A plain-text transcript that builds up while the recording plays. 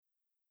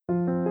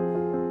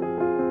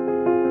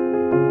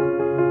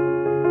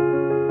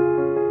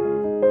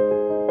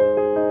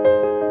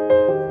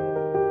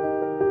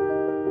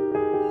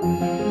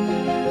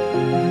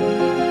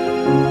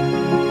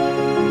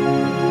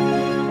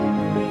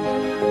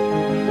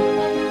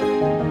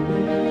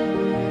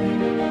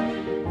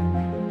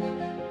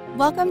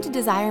Welcome to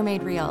Desire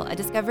Made Real, a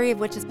Discovery of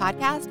Witches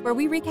podcast where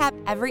we recap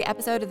every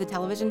episode of the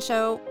television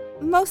show,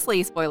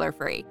 mostly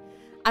spoiler-free.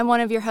 I'm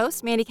one of your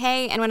hosts, Mandy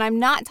Kay, and when I'm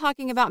not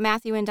talking about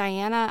Matthew and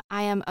Diana,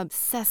 I am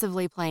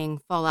obsessively playing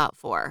Fallout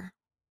 4.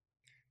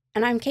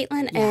 And I'm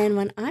Caitlin, and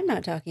when I'm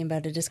not talking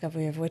about A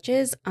Discovery of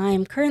Witches,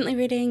 I'm currently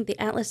reading The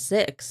Atlas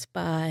Six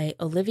by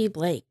Olivia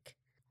Blake,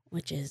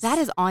 which is... That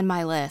is on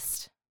my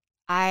list.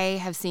 I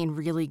have seen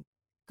really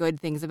good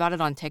things about it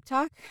on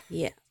TikTok.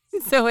 Yeah.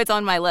 So it's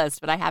on my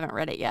list, but I haven't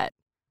read it yet.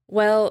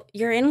 Well,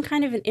 you're in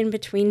kind of an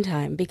in-between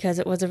time because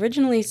it was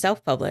originally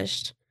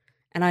self-published,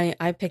 and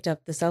I picked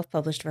up the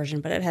self-published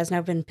version, but it has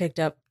now been picked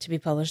up to be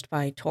published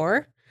by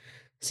Tor.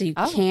 So you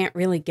can't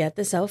really get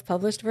the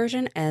self-published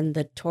version, and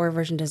the Tor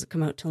version doesn't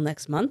come out till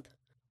next month.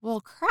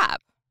 Well,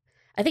 crap.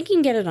 I think you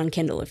can get it on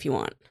Kindle if you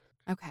want.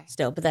 Okay.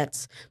 Still,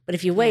 but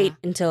if you wait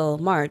until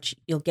March,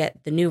 you'll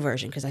get the new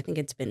version because I think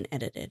it's been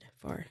edited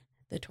for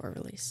the Tor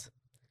release.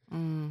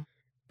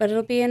 But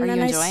it'll be in Are a you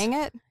nice... enjoying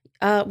it?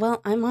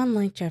 Well, I'm on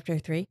like chapter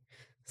 3.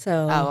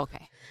 So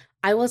okay.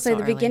 I will say So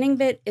the early. beginning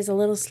bit is a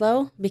little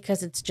slow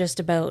because it's just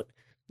about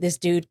this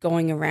dude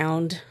going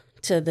around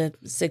to the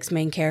 6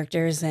 main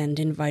characters and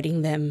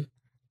inviting them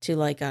to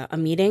like a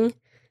meeting.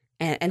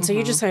 And so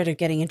you're just sort of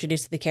getting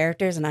introduced to the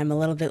characters, and I'm a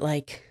little bit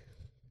like,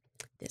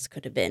 this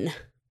could have been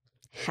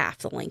half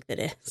the length it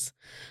is.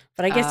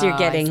 But I guess you're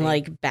getting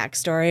like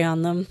backstory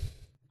on them.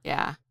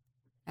 Yeah.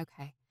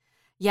 Okay.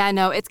 Yeah,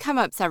 no, it's come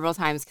up several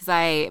times because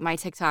my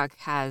TikTok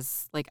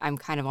has, like, I'm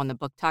kind of on the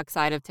book talk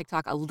side of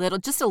TikTok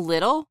just a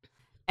little.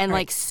 And,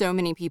 like, so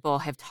many people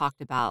have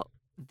talked about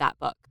that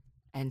book.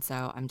 And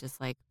so I'm just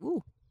like,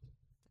 ooh,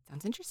 that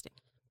sounds interesting.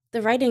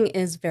 The writing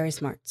is very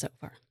smart so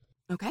far.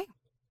 Okay.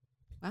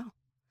 Wow.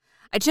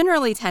 I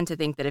generally tend to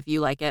think that if you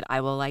like it,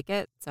 I will like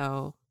it.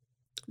 So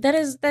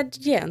that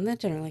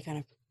generally kind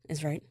of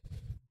is right.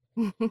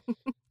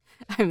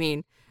 I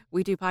mean,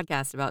 we do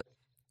podcasts about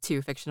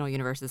 2 fictional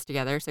universes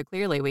together, so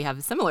clearly we have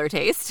a similar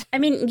taste. I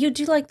mean, you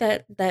do like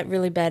that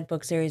really bad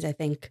book series, I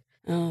think.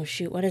 Oh,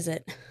 shoot, what is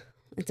it?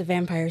 It's a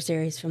vampire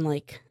series from,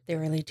 like, the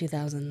early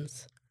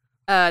 2000s.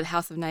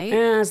 House of Night?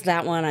 It's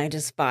that one. I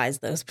despise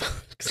those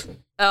books.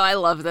 Oh, I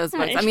love those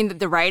books. I mean,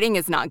 the writing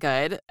is not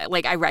good.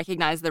 Like, I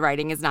recognize the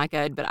writing is not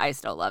good, but I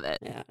still love it.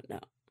 Yeah,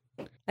 no.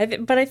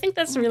 But I think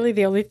that's really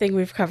the only thing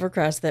we've come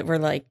across that we're,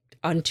 like,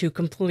 on 2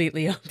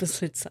 completely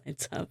opposite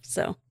sides of,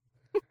 so...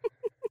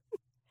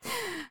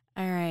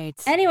 All right.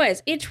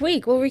 Anyways, each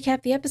week we'll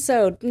recap the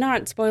episode,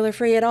 not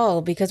spoiler-free at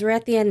all, because we're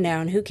at the end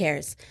now, and who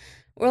cares?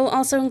 We'll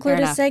also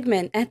include a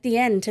segment at the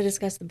end to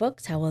discuss the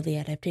books, how well the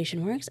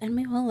adaptation works, and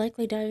we will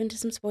likely dive into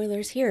some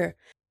spoilers here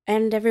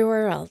and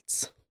everywhere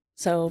else.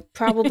 So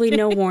probably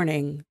no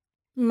warning.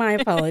 My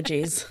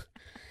apologies.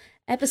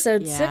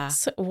 Episode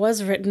 6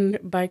 was written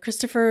by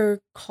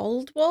Christopher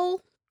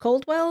Caldwell,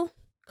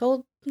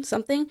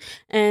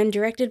 and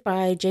directed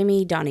by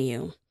Jamie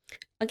Donahue.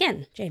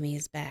 Again, Jamie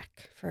is back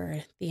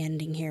for the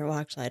ending here. Well,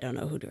 actually, I don't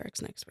know who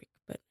directs next week,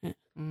 but...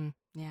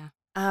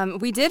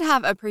 We did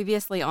have a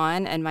previously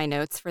on, and my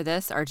notes for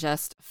this are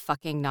just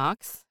fucking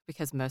Knox,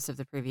 because most of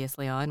the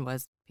previously on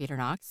was Peter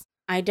Knox.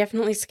 I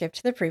definitely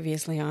skipped the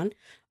previously on,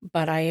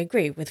 but I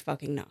agree with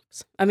fucking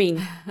Knox. I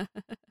mean,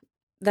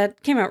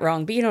 that came out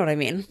wrong, but you know what I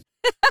mean.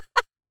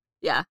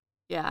 Yeah,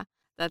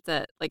 that's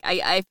it. Like,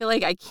 I feel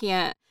like I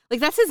can't... Like,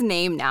 that's his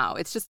name now.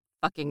 It's just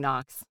fucking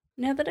Knox.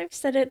 Now that I've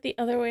said it the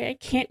other way, I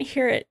can't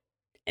hear it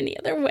any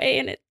other way,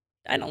 and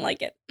I don't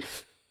like it.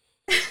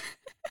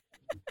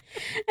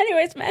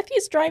 Anyways,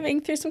 Matthew's driving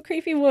through some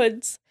creepy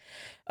woods.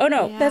 Oh,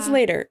 no, that's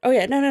later. Oh,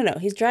 yeah, no.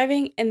 He's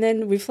driving, and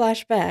then we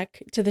flash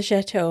back to the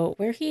chateau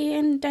where he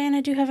and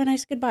Diana do have a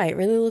nice goodbye. It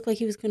really looked like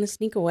he was going to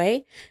sneak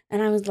away,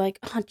 and I was like,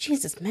 oh,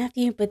 Jesus,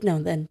 Matthew. But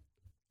no, then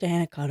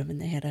Diana caught him, and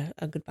they had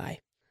a goodbye.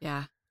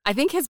 Yeah. I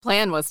think his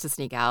plan was to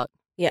sneak out.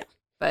 Yeah.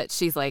 But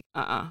she's like,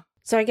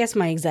 So I guess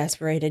my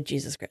exasperated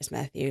Jesus Christ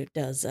Matthew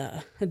does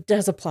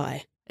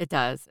apply. It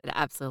does. It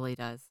absolutely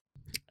does.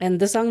 And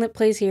the song that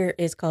plays here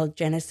is called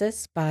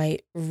Genesis by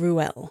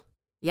Ruel.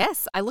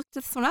 Yes, I looked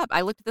this one up.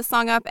 I looked the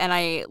song up, and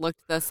I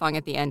looked the song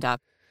at the end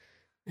up.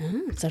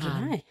 So did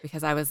I.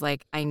 Because I was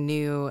like, I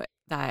knew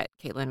that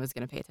Caitlin was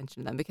going to pay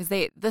attention to them because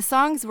the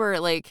songs were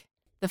like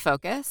the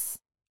focus,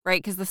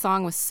 right? Because the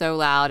song was so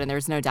loud and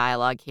there's no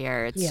dialogue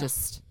here. It's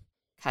just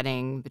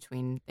cutting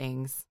between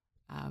things.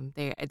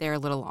 They're a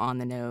little on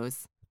the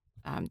nose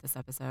this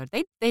episode.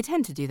 They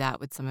tend to do that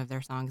with some of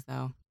their songs,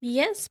 though.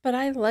 Yes, but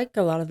I like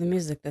a lot of the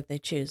music that they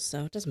choose,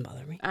 so it doesn't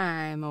bother me.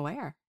 I'm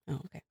aware.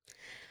 Oh, okay.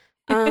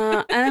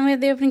 And then we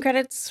have the opening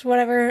credits,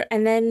 whatever,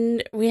 and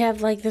then we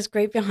have like this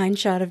great behind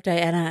shot of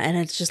Diana, and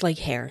it's just like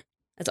hair.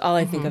 That's all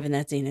I think of in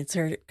that scene. It's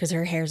her, because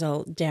her hair's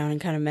all down and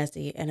kind of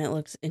messy, and it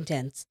looks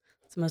intense.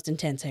 It's the most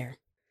intense hair.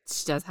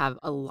 She does have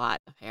a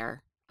lot of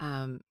hair.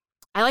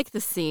 I like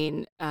the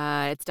scene.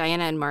 It's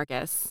Diana and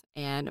Marcus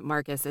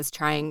is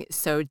trying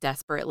so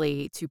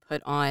desperately to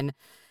put on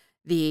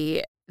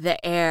the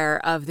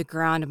air of the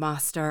Grand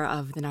Master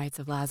of the Knights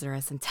of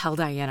Lazarus and tell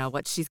Diana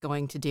what she's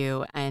going to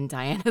do. And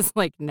Diana's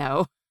like,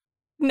 no,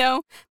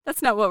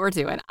 that's not what we're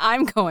doing.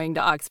 I'm going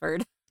to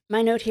Oxford.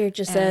 My note here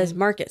just says,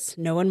 Marcus,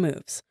 no one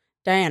moves.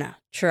 Diana,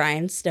 try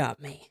and stop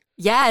me.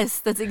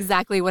 Yes, that's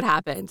exactly what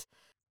happened.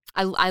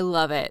 I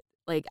love it.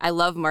 Like, I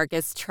love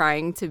Marcus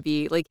trying to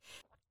be, like,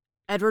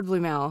 Edward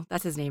Bluemel.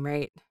 That's his name,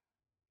 right?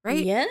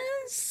 Right?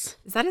 Yes.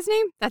 Is that his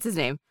name? That's his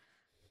name.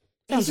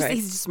 Sounds right.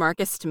 He's just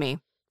Marcus to me.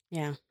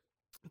 Yeah.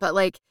 But,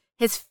 like,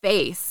 his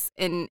face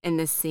in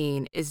this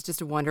scene is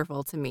just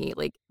wonderful to me.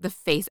 Like, the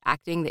face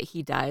acting that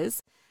he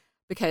does,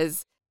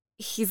 because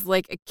he's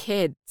like a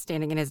kid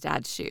standing in his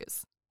dad's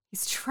shoes.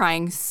 He's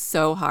trying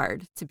so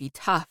hard to be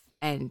tough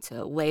and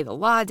to lay the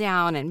law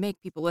down and make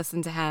people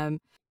listen to him.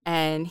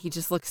 And he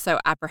just looks so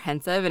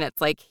apprehensive. And it's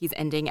like he's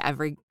ending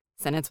every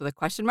sentence with a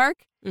question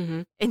mark.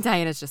 Mm-hmm. And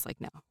Diana's just like,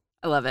 no,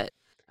 I love it.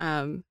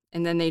 And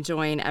then they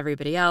join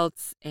everybody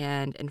else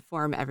and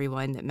inform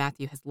everyone that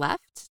Matthew has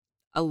left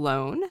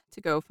alone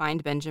to go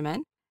find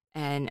Benjamin.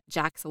 And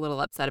Jack's a little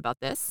upset about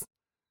this.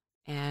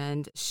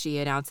 And she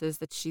announces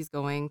that she's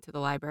going to the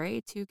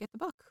library to get the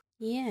book.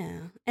 Yeah.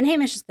 And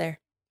Hamish is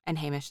there. And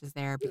Hamish is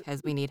there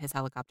because we need his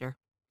helicopter.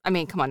 I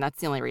mean, come on,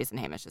 that's the only reason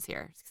Hamish is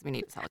here, because we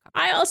need his helicopter.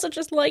 I also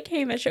just like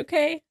Hamish,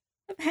 okay?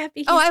 I'm happy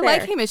he's I there.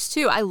 like Hamish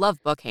too. I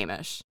love book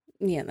Hamish.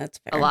 Yeah, that's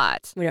fair. A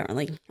lot. We don't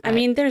really... I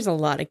mean, there's a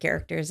lot of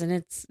characters, and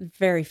it's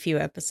very few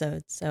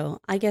episodes, so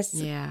I guess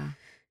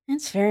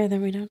it's fair that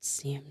we don't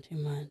see him too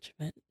much,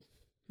 but...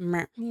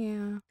 Meh.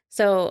 Yeah.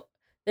 So,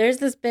 there's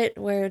this bit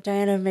where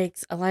Diana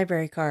makes a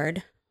library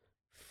card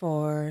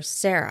for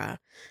Sarah,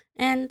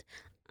 and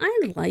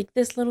I like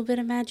this little bit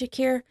of magic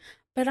here,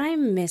 but I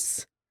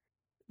miss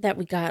that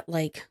we got,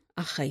 like,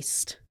 a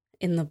heist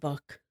in the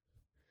book.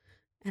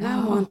 And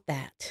I want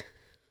that.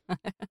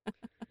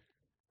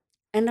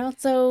 And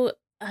also,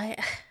 I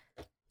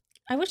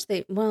wish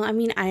they... Well, I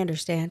mean, I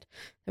understand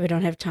that we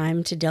don't have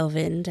time to delve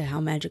into how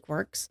magic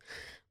works,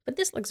 but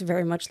this looks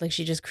very much like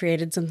she just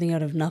created something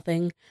out of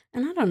nothing,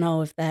 and I don't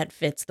know if that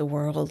fits the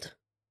world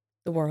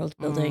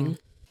building.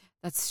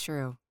 That's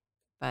true.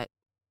 But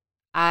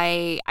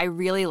I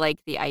really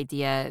like the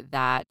idea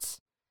that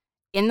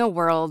in the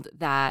world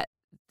that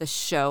the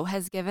show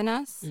has given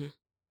us,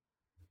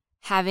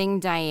 having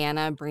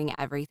Diana bring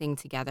everything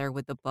together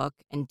with the book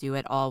and do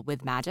it all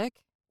with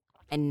magic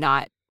and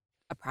not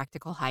a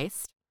practical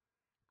heist,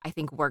 I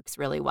think works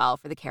really well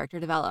for the character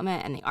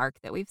development and the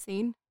arc that we've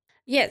seen.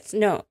 Yes,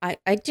 no,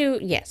 I do.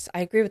 Yes,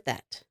 I agree with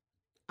that.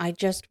 I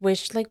just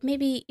wish, like,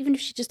 maybe even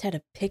if she just had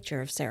a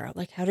picture of Sarah,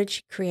 like, how did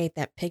she create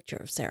that picture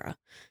of Sarah?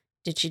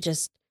 Did she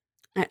just,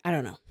 I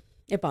don't know.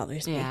 It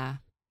bothers me. Yeah.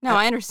 No,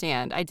 I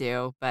understand. I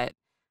do. But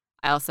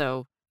I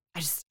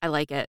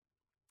like it.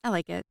 I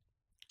like it.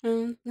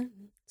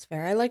 It's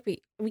fair.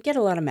 We get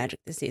a lot of magic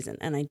this season,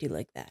 and I do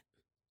like that.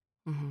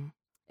 Mm-hmm.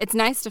 It's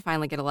nice to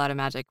finally get a lot of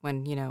magic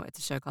when, it's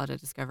a show called A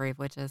Discovery of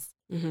Witches.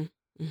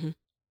 Mm-hmm. Mm-hmm.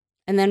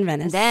 And then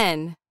Venice.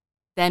 And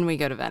then we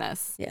go to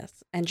Venice.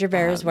 Yes. And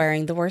Gerbert is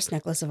wearing the worst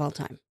necklace of all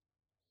time.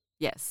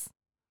 Yes.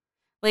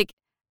 Like,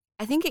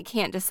 I think it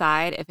can't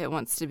decide if it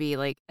wants to be,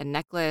 like, a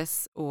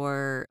necklace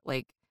or,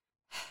 like,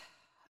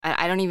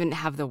 I don't even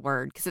have the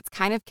word, because it's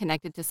kind of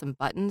connected to some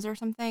buttons or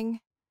something.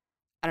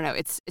 I don't know.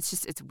 It's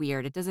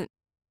weird. It doesn't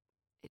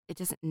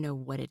know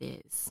what it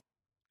is.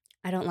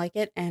 I don't like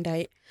it, and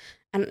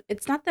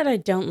it's not that I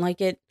don't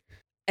like it,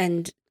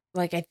 and,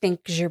 like, I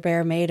think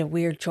Gerbert made a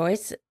weird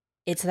choice.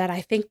 It's that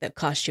I think the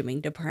costuming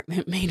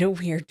department made a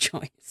weird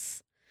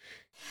choice.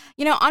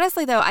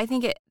 Honestly, though, I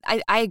think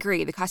I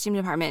agree. The costume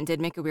department did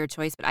make a weird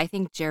choice, but I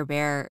think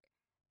Gerbert,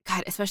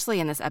 God,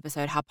 especially in this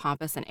episode, how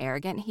pompous and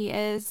arrogant he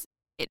is,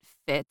 it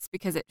fits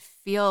because it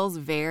feels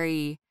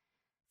very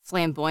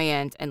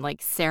flamboyant and,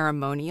 like,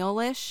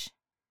 ceremonial-ish.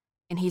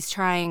 And he's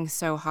trying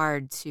so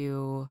hard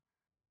to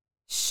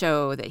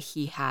show that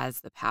he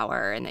has the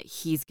power and that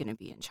he's going to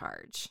be in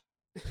charge.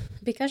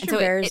 Because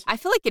Gerbert, I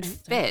feel like it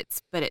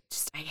fits, but it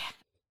just, I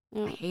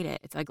hate it.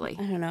 It's ugly.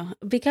 I don't know.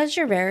 Because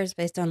Gerbert is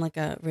based on, like,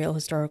 a real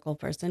historical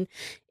person,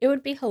 it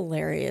would be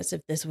hilarious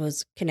if this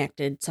was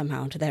connected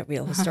somehow to that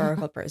real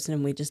historical person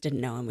and we just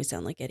didn't know and we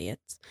sound like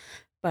idiots.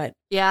 But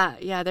yeah,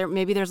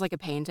 maybe there's, like, a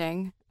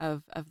painting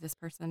of this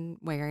person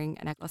wearing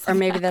a necklace. Or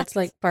maybe that's,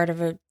 like, part of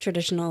a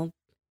traditional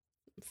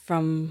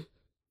from,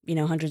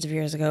 hundreds of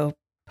years ago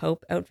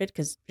Pope outfit,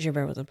 because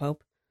Gerbert was a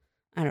Pope.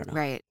 I don't know.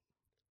 Right.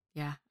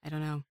 Yeah, I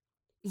don't know.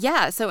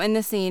 Yeah, so in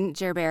this scene,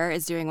 Gerbert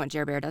is doing what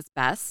Gerbert does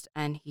best,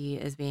 and he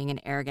is being an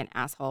arrogant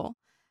asshole,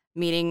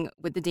 meeting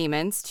with the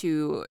demons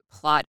to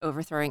plot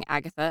overthrowing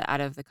Agatha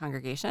out of the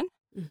congregation.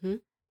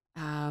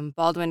 Mm-hmm.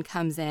 Baldwin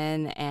comes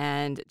in,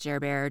 and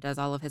Gerbert does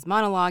all of his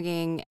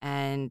monologuing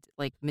and,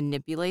 like,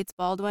 manipulates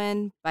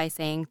Baldwin by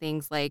saying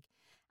things like,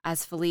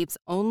 "As Philippe's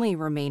only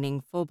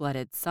remaining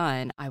full-blooded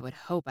son, I would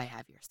hope I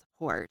have your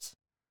support."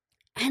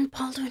 And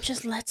Baldwin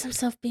just lets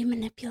himself be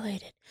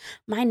manipulated.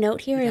 My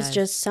note here is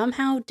just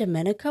somehow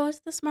Domenico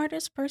is the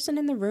smartest person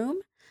in the room.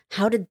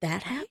 How did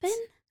that happen?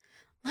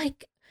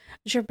 Like,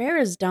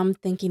 Gerbert is dumb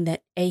thinking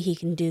that, A, he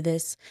can do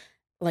this,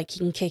 like, he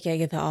can kick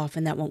Agatha off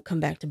and that won't come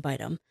back to bite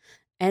him.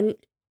 And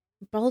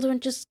Baldwin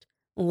just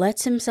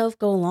lets himself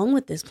go along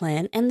with this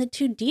plan, and the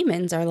two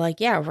demons are like,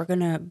 yeah, we're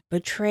gonna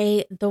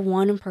betray the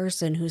one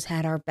person who's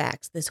had our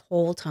backs this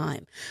whole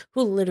time,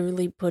 who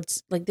literally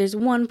puts, like, there's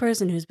one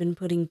person who's been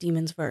putting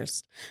demons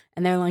first,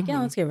 and they're like, yeah,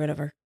 let's get rid of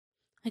her.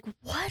 Like,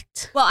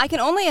 what? Well, I can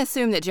only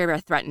assume that Jer-Bear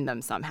threatened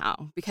them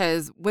somehow,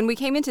 because when we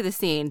came into the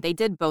scene, they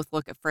did both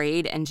look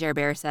afraid, and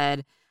Jer-Bear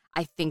said,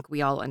 I think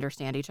we all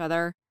understand each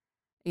other,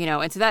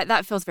 and so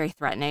that feels very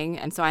threatening,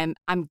 and so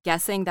I'm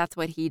guessing that's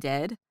what he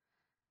did.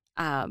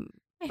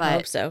 I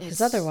hope so,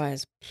 because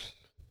otherwise...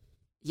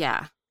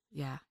 Yeah,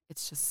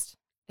 it's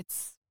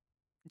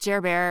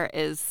Jer-Bear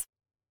is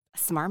a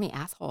smarmy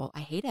asshole.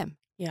 I hate him.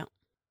 Yeah.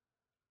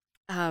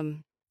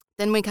 Then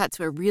we cut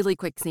to a really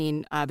quick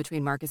scene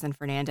between Marcus and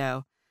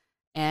Fernando,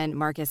 and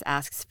Marcus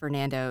asks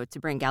Fernando to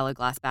bring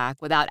Gallowglass back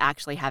without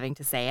actually having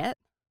to say it.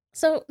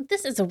 So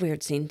this is a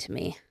weird scene to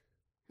me,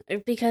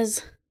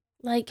 because,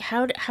 like,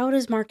 how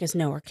does Marcus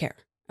know or care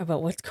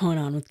about what's going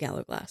on with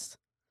Gallowglass?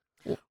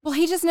 Well,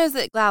 he just knows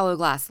that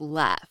Gallowglass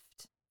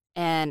left,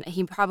 and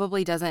he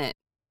probably doesn't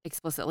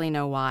explicitly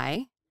know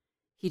why.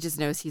 He just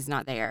knows he's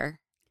not there.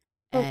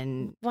 But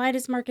and why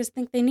does Marcus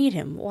think they need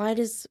him? What?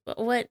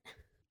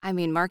 I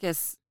mean,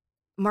 Marcus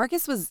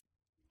was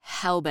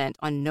hellbent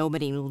on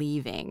nobody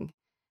leaving,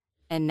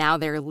 and now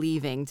they're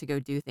leaving to go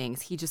do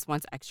things. He just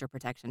wants extra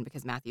protection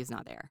because Matthew's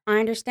not there. I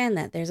understand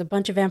that. There's a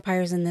bunch of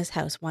vampires in this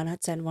house. Why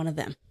not send one of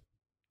them?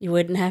 You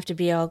wouldn't have to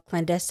be all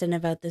clandestine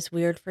about this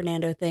weird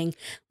Fernando thing.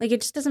 Like, it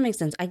just doesn't make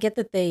sense. I get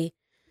that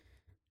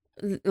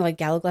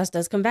Gallowglass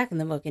does come back in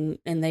the book, and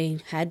they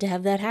had to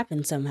have that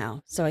happen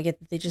somehow. So I get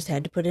that they just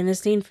had to put in a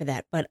scene for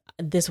that, but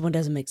this one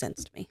doesn't make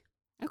sense to me.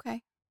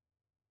 Okay.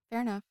 Fair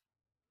enough.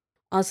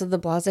 Also, the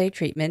blasé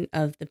treatment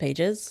of the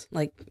pages,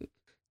 like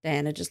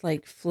Diana just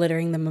like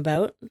flittering them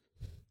about.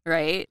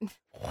 Right.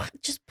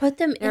 Just put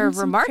them They're in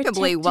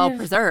remarkably well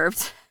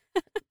preserved.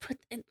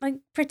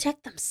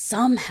 Protect them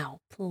somehow,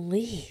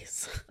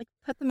 please. Like,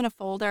 put them in a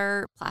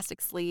folder,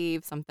 plastic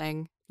sleeve,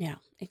 something. Yeah,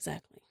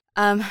 exactly.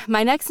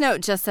 My next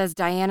note just says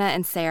Diana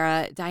and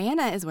Sarah.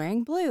 Diana is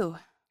wearing blue.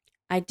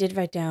 I did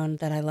write down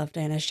that I love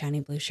Diana's shiny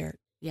blue shirt.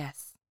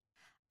 Yes.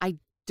 I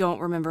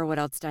don't remember what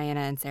else Diana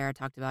and Sarah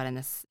talked about in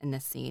this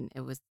scene.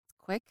 It was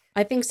quick.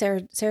 I think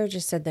Sarah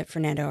just said that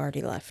Fernando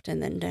already left,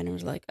 and then Diana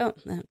was like, oh,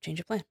 no,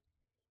 change of plan.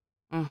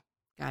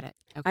 Got it.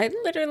 Okay. I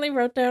literally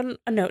wrote down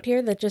a note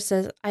here that just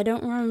says, I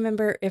don't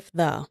remember if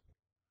the,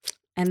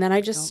 and then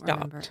I just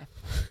stopped.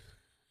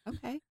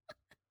 Okay.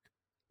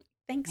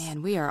 Thanks.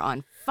 Man, we are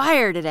on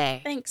fire today.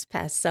 Thanks,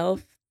 past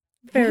self.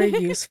 Very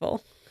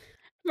useful.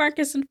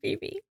 Marcus and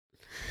Phoebe.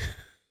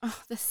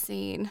 Oh, the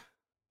scene.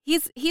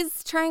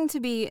 He's trying to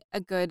be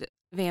a good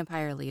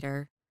vampire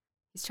leader.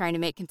 He's trying to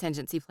make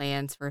contingency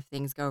plans for if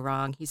things go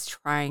wrong. He's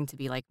trying to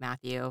be like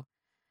Matthew.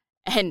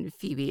 And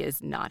Phoebe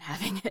is not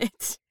having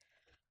it.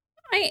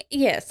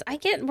 Yes, I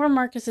get where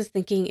Marcus is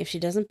thinking if she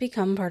doesn't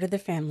become part of the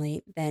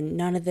family, then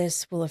none of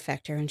this will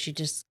affect her and she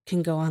just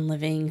can go on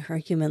living her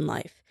human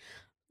life.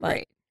 But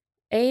right.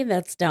 A,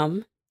 that's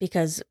dumb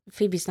because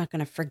Phoebe's not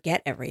going to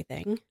forget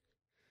everything.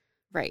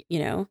 Right.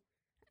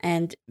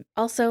 And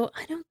also,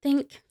 I don't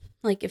think,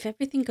 like, if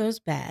everything goes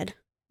bad,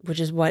 which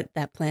is what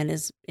that plan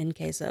is in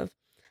case of,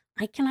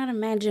 I cannot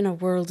imagine a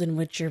world in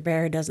which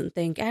Jer-Bear doesn't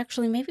think,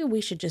 actually, maybe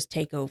we should just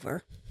take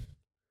over.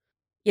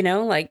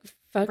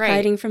 Fuck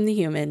hiding from the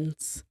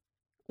humans.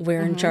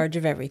 We're in charge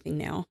of everything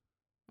now.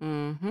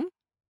 Mm-hmm.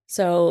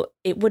 So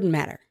it wouldn't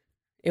matter.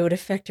 It would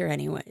affect her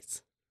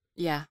anyways.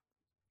 Yeah.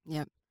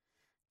 Yep.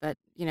 But,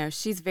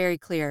 she's very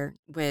clear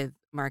with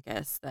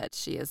Marcus that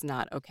she is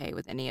not okay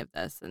with any of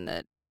this and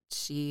that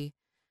she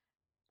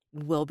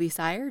will be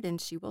sired and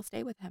she will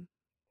stay with him.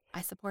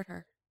 I support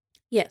her.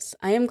 Yes,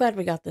 I am glad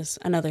we got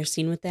another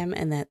scene with them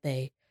and that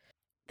they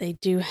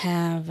do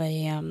have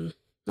a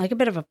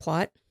bit of a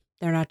plot.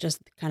 They're not just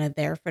kind of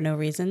there for no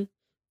reason.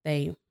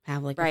 They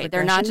have right.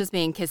 They're not just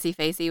being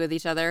kissy-facey with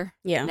each other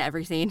in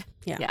every scene.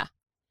 Yeah.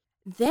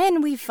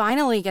 Then we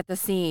finally get the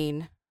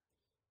scene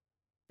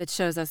that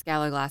shows us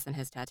Gallowglass and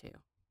his tattoo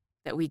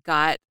that we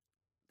got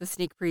the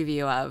sneak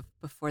preview of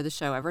before the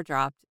show ever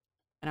dropped.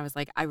 And I was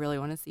like, I really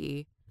want to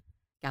see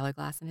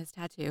Gallowglass and his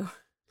tattoo.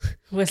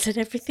 Was it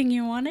everything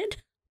you wanted?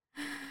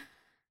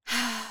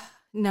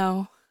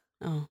 No.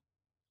 Oh.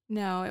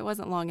 No, it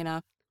wasn't long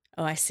enough.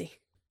 Oh, I see.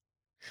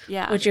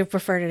 Yeah. Would you have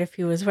preferred it if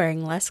he was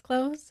wearing less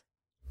clothes?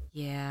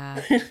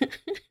 Yeah.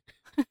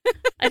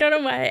 I don't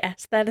know why I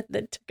asked that and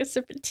then took a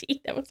sip of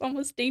tea. That was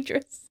almost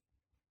dangerous.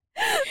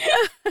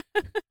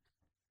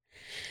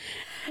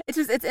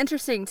 It's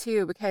interesting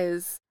too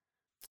because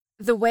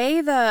the way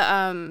it's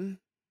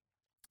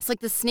like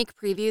the sneak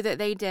preview that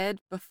they did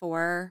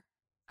before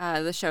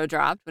the show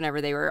dropped, whenever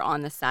they were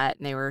on the set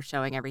and they were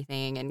showing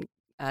everything, and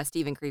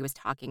Stephen Cree was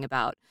talking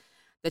about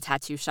the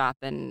tattoo shop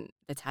and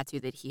the tattoo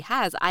that he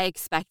has. I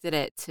expected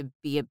it to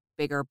be a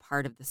bigger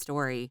part of the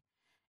story,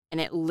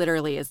 and it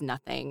literally is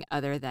nothing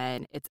other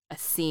than it's a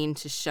scene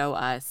to show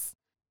us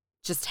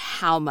just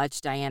how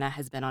much Diana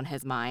has been on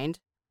his mind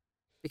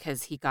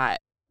because he got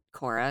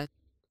Cora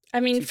I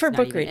mean, for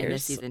book readers, in the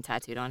season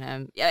tattooed on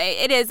him. Yeah,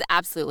 it is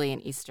absolutely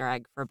an Easter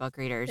egg for book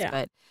readers. Yeah.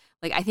 But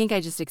like, I think I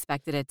just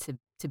expected it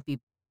to be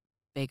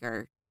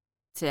bigger,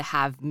 to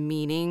have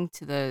meaning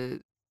to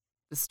the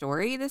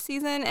story this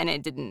season, and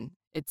it didn't.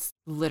 It's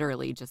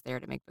literally just there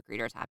to make book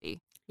readers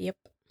happy. Yep,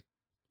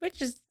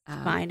 which is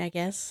fine, I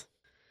guess.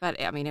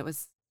 But I mean,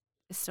 it's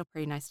still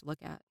pretty nice to look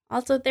at.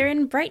 Also, they're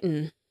in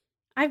Brighton.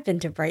 I've been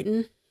to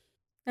Brighton.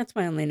 That's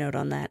my only note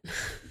on that.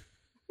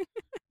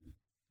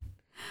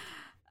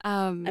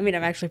 I mean,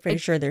 I'm actually pretty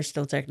sure they're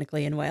still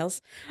technically in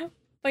Wales,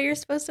 but you're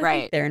supposed to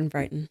think they're in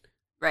Brighton.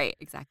 Right,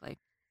 exactly.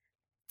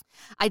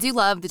 I do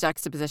love the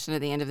juxtaposition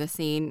at the end of the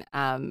scene.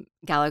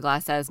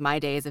 Gallaglass says, "My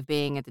days of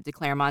being at the de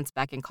Claremont's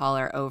beck and call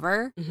are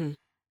over." Mm-hmm.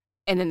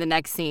 And then the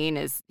next scene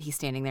is he's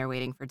standing there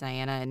waiting for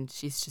Diana, and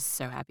she's just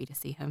so happy to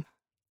see him.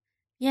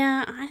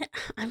 Yeah,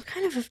 I'm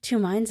kind of two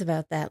minds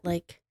about that.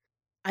 Like,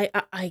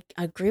 I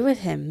agree with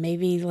him.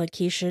 Maybe, like,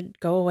 he should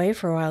go away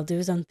for a while, do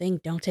his own thing,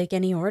 don't take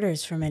any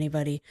orders from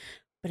anybody.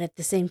 But at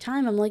the same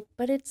time, I'm like,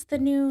 but it's the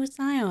new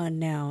Scion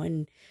now,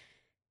 and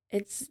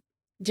it's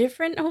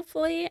different,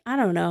 hopefully. I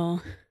don't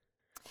know.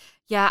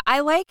 Yeah,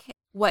 I like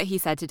what he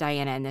said to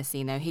Diana in this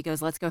scene, though. He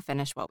goes, "Let's go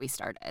finish what we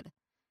started."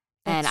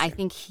 That's true. I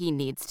think he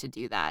needs to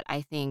do that.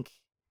 I think,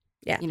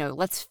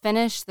 let's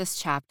finish this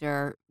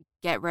chapter,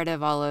 get rid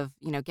of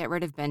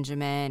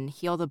Benjamin,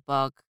 heal the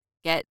book,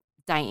 get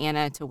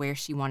Diana to where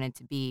she wanted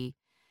to be,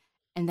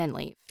 and then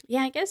leave.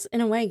 Yeah, I guess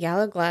in a way,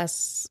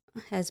 Gallaglass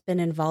has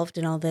been involved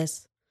in all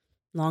this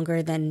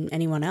longer than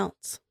anyone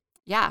else.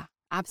 Yeah,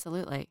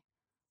 absolutely.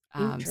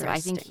 So I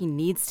think he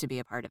needs to be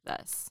a part of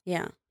this.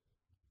 Yeah.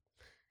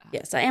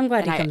 Yes, I am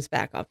glad he comes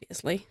back,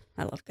 obviously.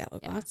 I love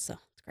Gallaglass, so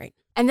it's great.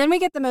 And then we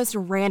get the most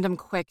random,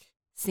 quick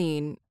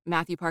scene.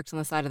 Matthew parks on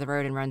the side of the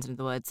road and runs into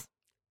the woods.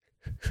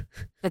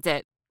 That's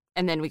it.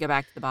 And then we go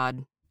back to the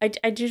bod.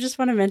 I do just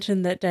want to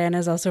mention that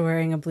Diana's also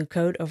wearing a blue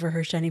coat over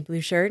her shiny blue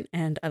shirt,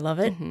 and I love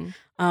it.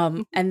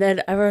 Mm-hmm. And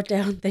then I wrote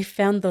down, they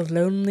found the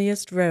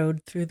loneliest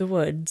road through the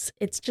woods.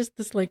 It's just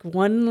this like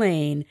one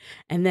lane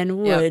and then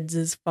woods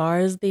as far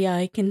as the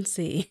eye can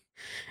see.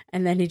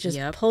 And then he just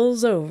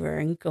pulls over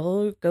and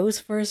goes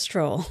for a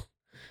stroll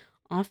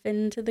off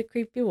into the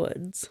creepy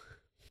woods.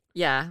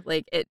 Yeah,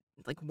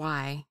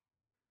 why?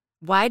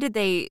 Why did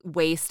they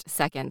waste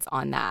seconds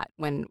on that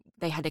when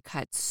they had to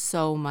cut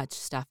so much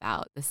stuff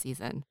out this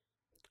season?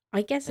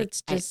 I guess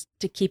it's just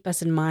to keep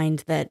us in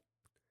mind that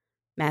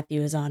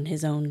Matthew is on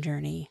his own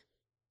journey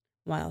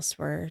whilst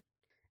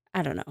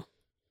I don't know.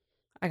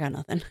 I got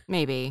nothing.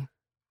 Maybe.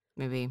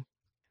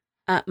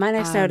 My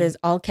next note is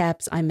all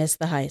caps, I miss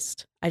the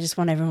heist. I just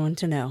want everyone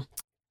to know.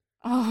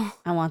 Oh.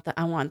 I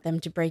want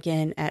them to break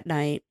in at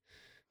night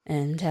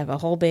and have a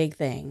whole big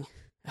thing.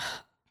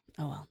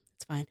 Oh well.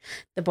 Fine.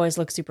 The boys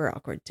look super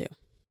awkward too.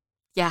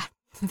 Yeah,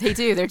 they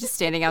do. They're just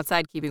standing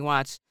outside keeping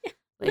watch. Yeah,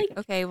 like,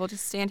 okay, we'll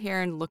just stand here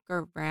and look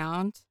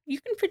around. You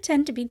can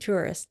pretend to be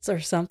tourists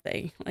or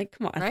something. Like,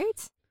 come on.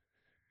 Right?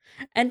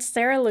 And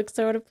Sarah looks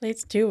so out of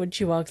place too when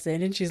she walks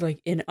in and she's like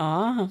in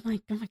awe. I'm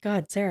like, oh my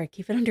God, Sarah,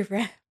 keep it under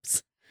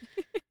wraps.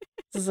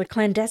 This is a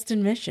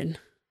clandestine mission.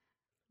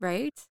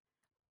 Right?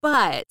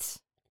 But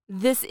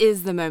this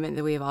is the moment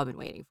that we've all been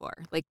waiting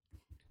for. Like,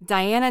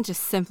 Diana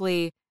just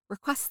simply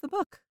requests the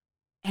book.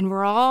 And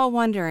we're all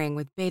wondering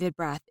with bated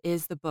breath,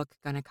 is the book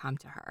going to come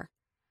to her?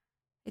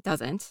 It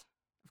doesn't,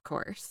 of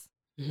course.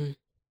 Mm-hmm.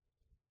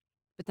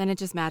 But then it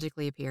just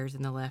magically appears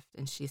in the lift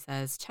and she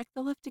says, "Check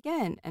the lift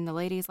again." And the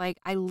lady's like,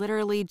 "I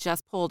literally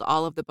just pulled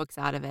all of the books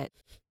out of it.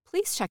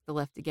 Please check the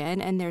lift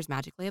again." And there's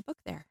magically a book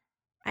there.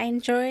 I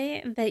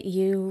enjoy that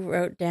you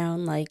wrote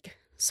down like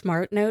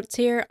smart notes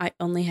here. I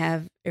only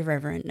have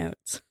irreverent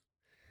notes.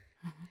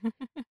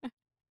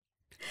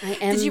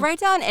 Did you write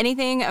down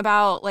anything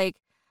about like,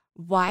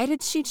 why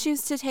did she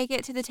choose to take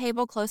it to the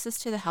table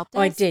closest to the help desk?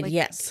 Oh, I did. Like,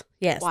 yes.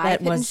 Why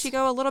couldn't she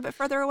go a little bit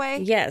further away?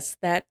 Yes,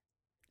 that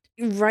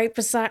right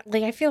beside.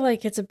 Like, I feel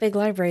like it's a big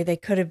library. They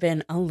could have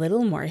been a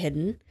little more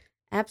hidden.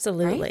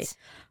 Absolutely.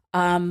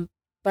 Right?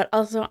 But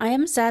also, I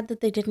am sad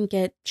that they didn't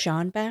get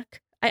Sean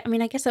back. I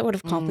mean, I guess that would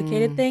have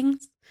complicated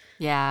things.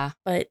 Yeah.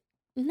 But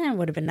that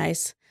would have been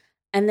nice.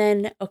 And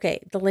then,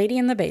 okay, the lady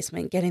in the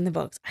basement getting the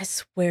books. I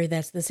swear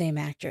that's the same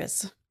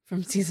actress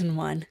from season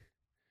 1.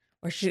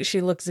 Or she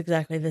looks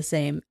exactly the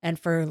same. And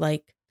for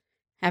like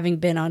having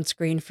been on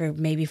screen for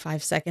maybe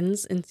 5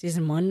 seconds in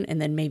season 1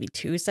 and then maybe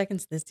 2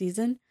 seconds this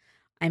season,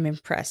 I'm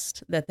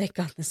impressed that they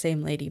got the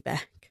same lady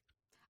back.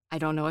 I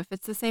don't know if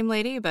it's the same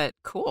lady, but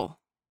cool.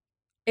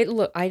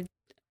 I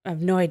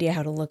have no idea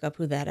how to look up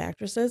who that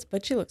actress is,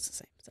 but she looks the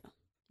same. So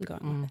I'm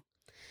going with it.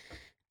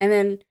 And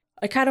then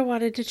I kind of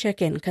wanted to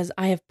check in because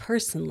I have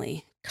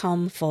personally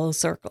come full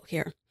circle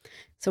here.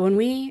 So when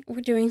we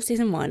were doing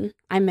season 1,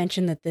 I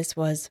mentioned that this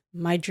was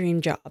my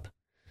dream job,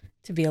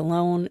 to be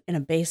alone in a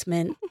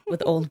basement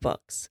with old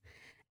books.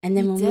 And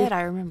then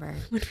I remember.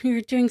 When we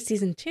were doing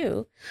season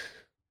 2,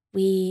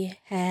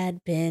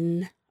 I'd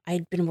been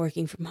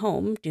working from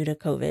home due to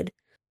COVID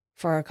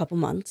for a couple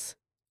months,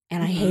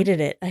 and I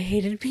hated it. I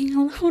hated being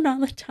alone all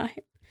the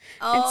time.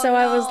 And so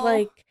I was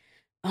like,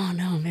 oh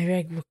no, maybe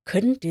I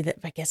couldn't do that.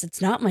 I guess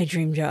it's not my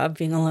dream job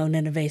being alone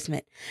in a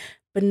basement.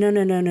 But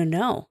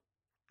no.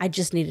 I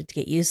just needed to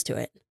get used to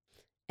it.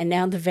 And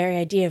now the very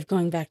idea of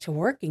going back to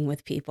working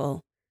with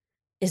people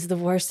is the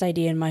worst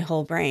idea in my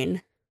whole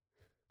brain.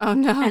 Oh,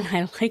 no. And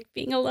I like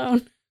being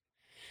alone.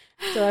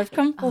 So I've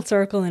come full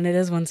circle, and it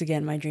is once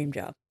again my dream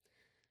job.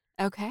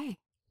 Okay.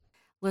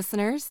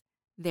 Listeners,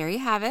 there you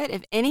have it.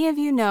 If any of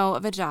you know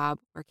of a job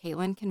where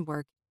Caitlin can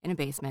work in a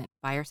basement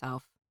by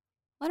herself,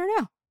 let her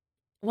know.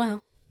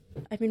 Well,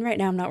 I mean, right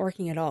now I'm not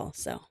working at all,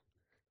 so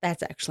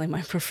that's actually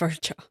my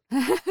preferred job.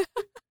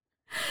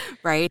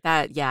 Right?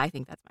 I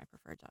think that's my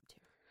preferred job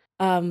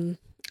too.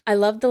 I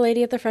love the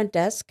lady at the front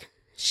desk.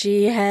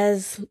 She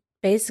has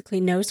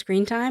basically no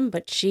screen time,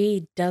 but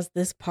she does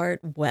this part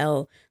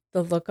well.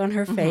 The look on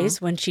her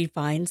face when she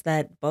finds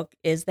that book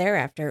is there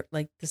after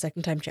like the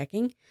second time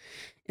checking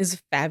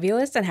is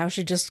fabulous, and how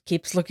she just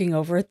keeps looking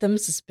over at them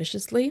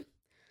suspiciously.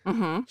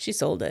 She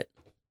sold it.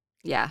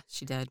 Yeah,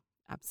 she did.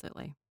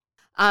 Absolutely.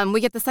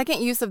 We get the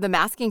second use of the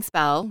masking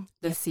spell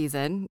this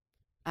season,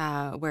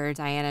 where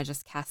Diana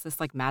just casts this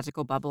like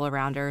magical bubble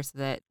around her so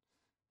that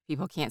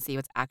people can't see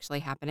what's actually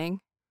happening,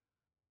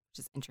 which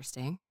is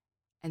interesting.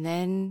 And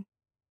then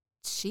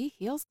she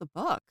heals the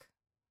book.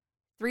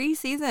 3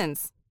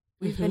 seasons.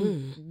 We've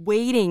been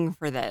waiting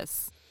for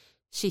this.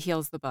 She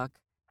heals the book,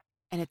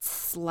 and it's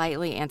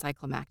slightly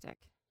anticlimactic.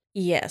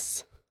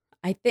 Yes.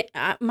 I think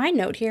my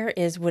note here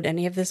is, would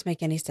any of this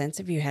make any sense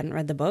if you hadn't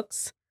read the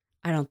books?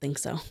 I don't think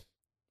so.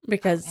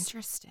 Because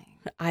interesting.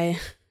 I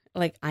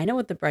know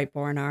what the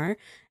Brightborn are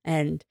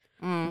and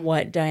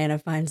what Diana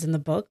finds in the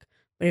book,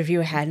 but if you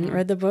hadn't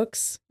read the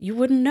books, you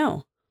wouldn't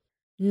know.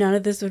 None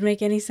of this would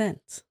make any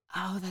sense.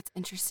 Oh, that's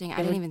interesting. I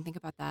didn't even think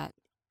about that.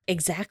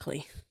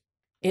 Exactly.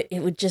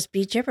 It would just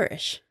be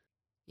gibberish.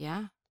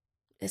 Yeah.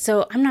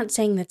 So I'm not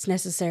saying that's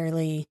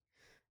necessarily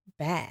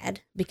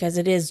bad, because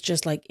it is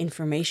just like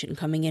information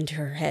coming into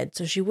her head.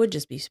 So she would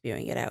just be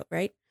spewing it out,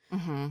 right?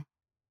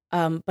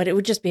 But it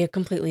would just be a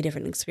completely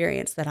different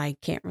experience that I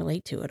can't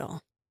relate to at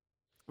all.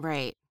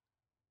 Right.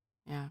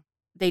 Yeah.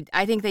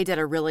 I think they did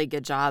a really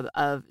good job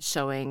of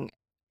showing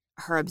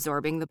her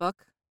absorbing the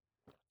book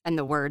and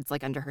the words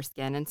like under her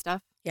skin and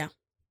stuff. Yeah.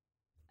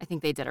 I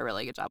think they did a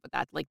really good job with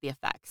that, like the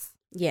effects.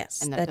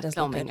 Yes, and the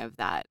filming of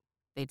that,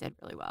 they did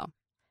really well.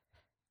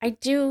 I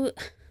do.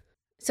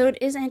 So it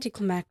is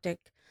anticlimactic,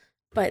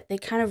 but they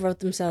kind of wrote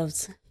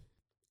themselves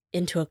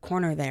into a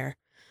corner there,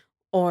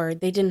 or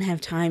they didn't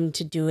have time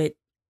to do it,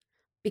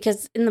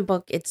 because in the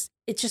book it's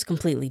just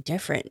completely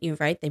different. You're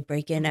right. They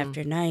break in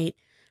after night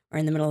or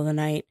in the middle of the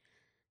night,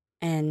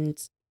 and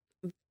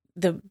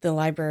the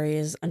library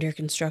is under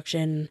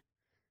construction,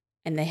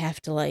 and they have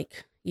to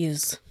like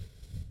use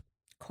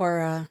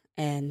Cora,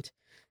 and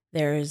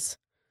there's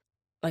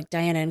like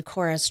Diana and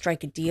Cora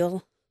strike a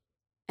deal,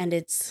 and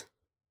it's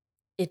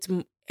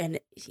and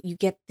you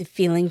get the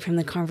feeling from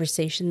the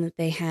conversation that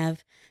they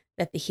have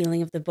that the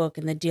healing of the book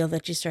and the deal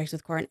that she strikes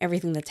with Cora and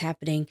everything that's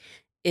happening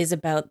is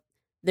about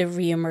the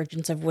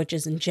reemergence of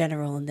witches in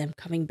general and them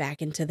coming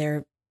back into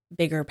their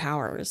bigger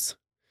powers,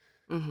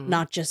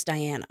 not just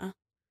Diana.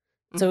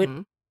 So it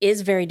is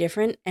very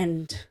different,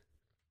 and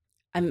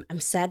I'm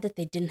sad that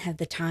they didn't have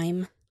the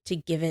time to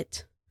give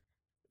it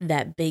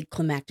that big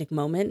climactic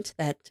moment,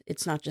 that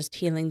it's not just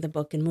healing the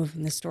book and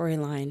moving the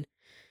storyline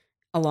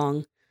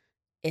along.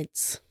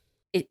 It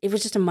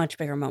was just a much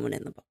bigger moment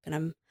in the book,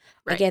 and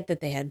I get that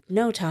they had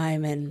no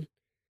time, and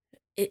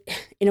it,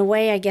 in a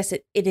way, I guess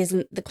it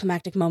isn't the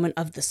climactic moment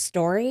of the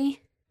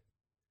story,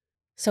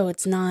 so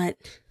it's not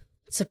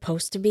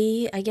supposed to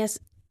be, I guess,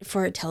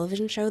 for a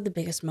television show, the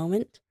biggest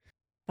moment.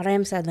 But I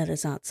am sad that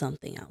it's not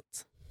something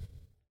else.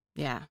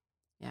 Yeah.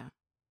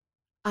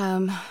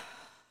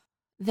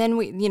 Then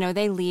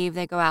they leave,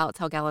 they go out,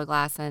 tell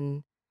Gallowglass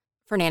and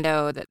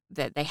Fernando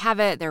that they have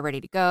it, they're ready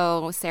to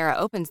go. Sarah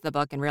opens the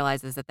book and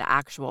realizes that the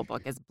actual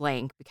book is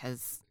blank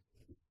because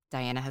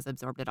Diana has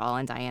absorbed it all,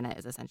 and Diana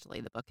is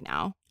essentially the book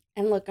now.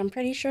 And look, I'm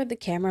pretty sure the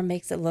camera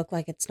makes it look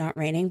like it's not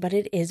raining, but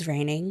it is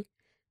raining.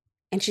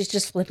 And she's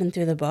just flipping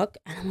through the book.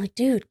 And I'm like,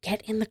 dude,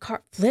 get in the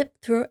car, flip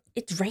through.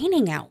 It's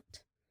raining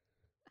out.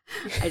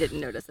 I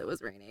didn't notice it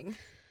was raining.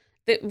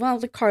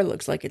 The car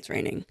looks like it's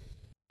raining.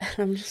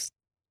 I'm just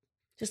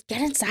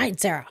get inside,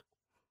 Sarah.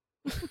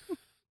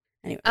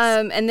 Anyways.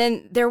 And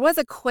then there was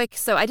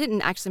so I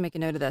didn't actually make a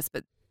note of this,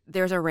 but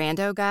there's a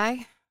rando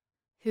guy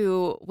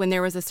who, when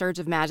there was a surge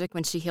of magic,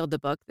 when she healed the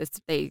book,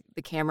 the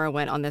camera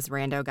went on this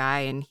rando guy,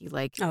 and he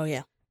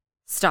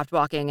stopped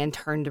walking and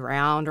turned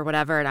around or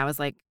whatever. And I was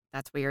like,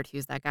 that's weird.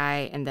 Who's that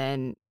guy? And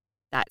then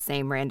that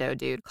same rando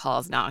dude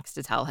calls Knox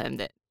to tell him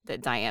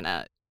that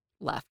Diana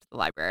left the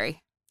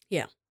library.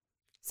 Yeah.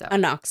 So a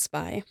Knox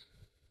spy.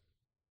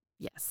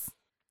 Yes.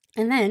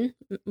 And then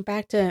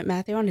back to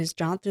Matthew on his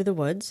jaunt through the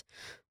woods,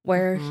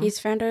 where he's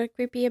found a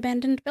creepy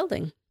abandoned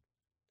building.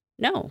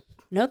 No,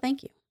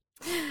 thank you.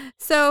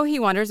 So he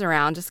wanders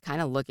around just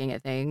kind of looking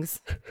at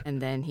things,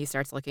 and then he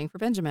starts looking for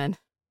Benjamin.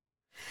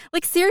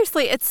 Like,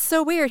 seriously, it's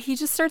so weird. He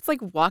just starts, like,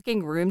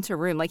 walking room to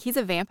room. Like, he's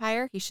a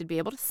vampire. He should be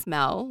able to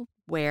smell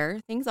where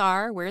things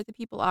are, where the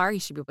people are. He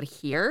should be able to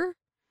hear.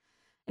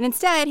 And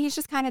instead, he's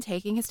just kind of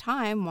taking his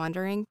time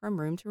wandering from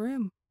room to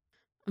room.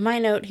 My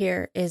note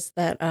here is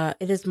that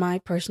it is my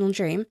personal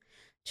dream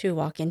to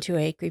walk into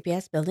a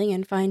creepy-ass building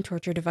and find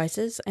torture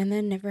devices and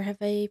then never have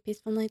a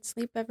peaceful night's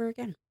sleep ever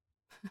again.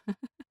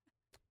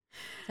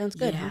 Sounds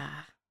good, huh?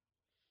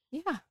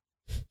 Yeah.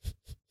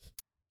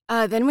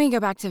 Then we go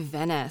back to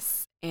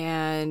Venice,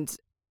 and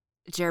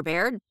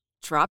Gerbert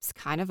drops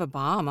kind of a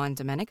bomb on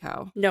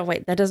Domenico. No,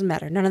 wait, that doesn't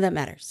matter. None of that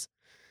matters.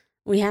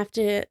 We have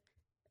to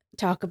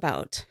talk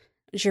about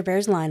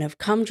Gerbert's line of,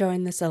 "Come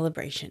join the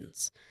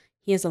celebrations."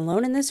 He is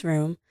alone in this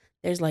room.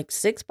 There's like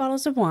 6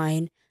 bottles of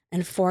wine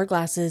and 4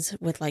 glasses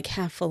with like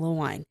half full of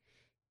wine.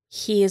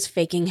 He is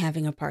faking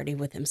having a party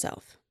with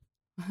himself.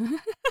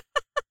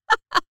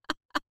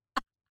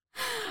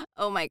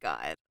 Oh my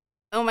God.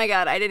 Oh my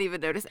God. I didn't even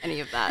notice any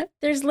of that.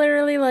 There's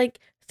literally like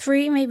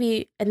 3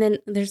 maybe, and then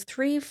there's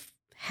 3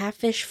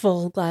 half-ish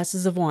full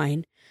glasses of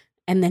wine.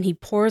 And then he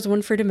pours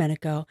one for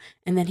Domenico.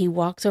 And then he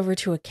walks over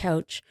to a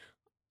couch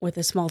with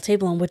a small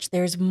table on which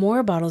there's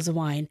more bottles of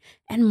wine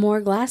and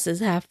more glasses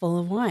half full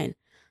of wine.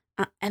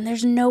 And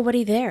there's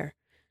nobody there.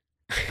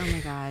 Oh my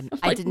God.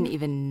 I didn't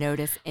even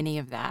notice any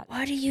of that.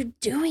 What are you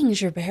doing,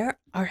 Gerbert?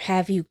 Or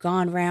have you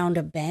gone round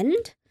a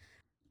bend?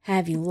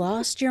 Have you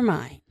lost your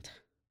mind?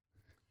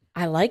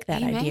 I like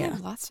that idea. He may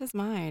have lost his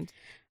mind.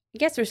 I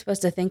guess we're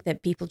supposed to think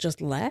that people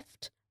just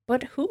left,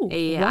 but who?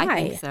 Yeah, Why?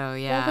 I think so,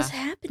 yeah. What was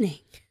happening?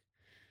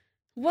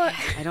 What?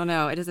 I don't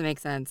know. It doesn't make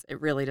sense. It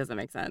really doesn't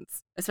make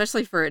sense.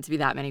 Especially for it to be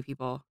that many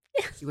people.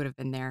 Yes. He would have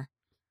been there.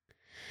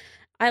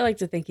 I like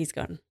to think he's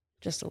gone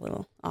just a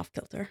little off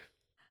kilter.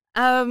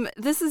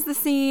 This is the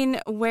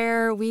scene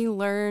where we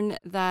learn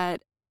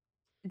that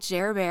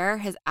Gerbert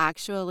has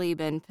actually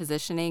been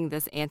positioning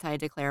this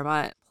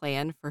anti-Declaremont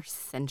plan for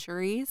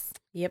centuries.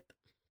 Yep.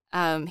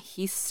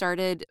 He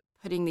started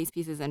putting these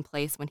pieces in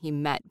place when he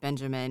met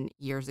Benjamin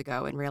years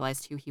ago and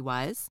realized who he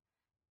was.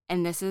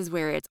 And this is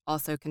where it's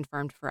also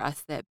confirmed for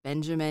us that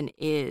Benjamin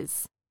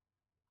is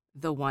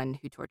the one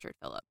who tortured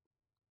Philip.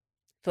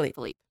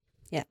 Philippe.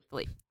 Yeah.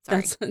 Philippe.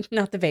 Sorry. That's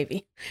not the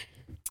baby.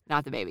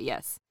 Not the baby,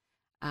 yes.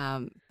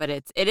 But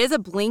it is a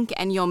blink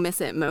and you'll miss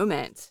it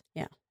moment.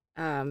 Yeah.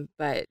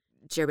 But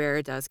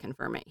Gerbert does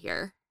confirm it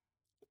here.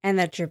 And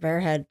that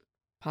Gerbert had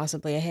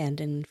possibly a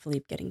hand in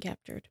Philippe getting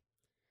captured.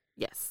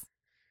 Yes.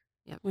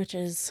 Yep. Which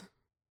is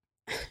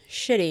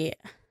shitty.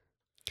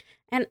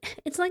 And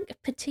it's like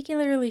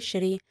particularly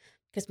shitty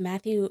because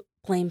Matthew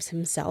blames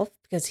himself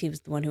because he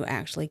was the one who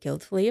actually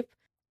killed Philippe.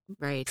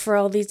 Right. For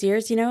all these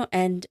years,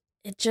 and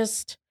it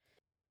just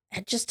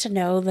to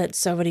know that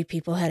so many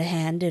people had a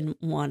hand in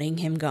wanting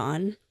him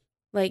gone.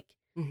 Like,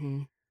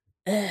 I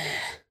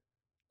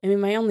mean,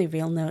 my only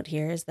real note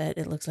here is that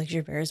it looks like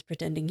Gerbert is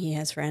pretending he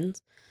has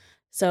friends.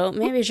 So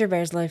maybe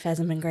Gerbert's life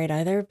hasn't been great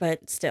either,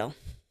 but still.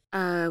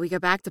 We go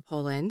back to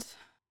Poland.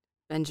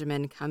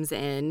 Benjamin comes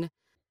in.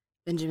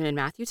 Benjamin and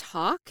Matthew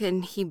talk,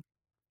 and he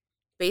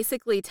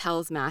basically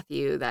tells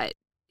Matthew that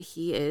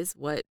he is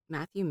what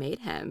Matthew made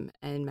him.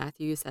 And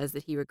Matthew says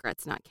that he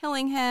regrets not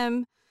killing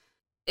him.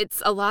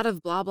 It's a lot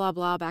of blah, blah,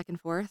 blah back and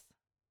forth.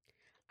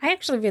 I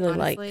actually really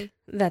like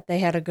that they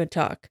had a good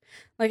talk.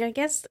 Like, I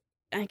guess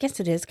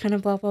it is kind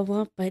of blah, blah,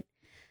 blah, but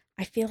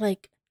I feel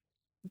like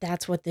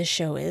that's what this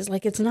show is.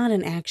 Like, it's not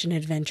an action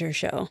adventure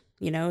show,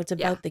 it's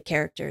about the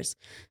characters.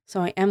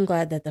 So I am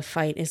glad that the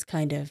fight is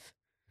kind of,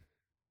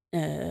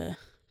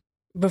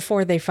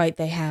 before they fight,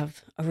 they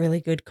have a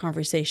really good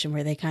conversation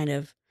where they kind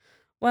of,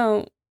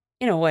 well,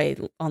 in a way,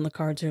 on the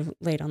cards are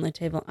laid on the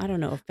table. I don't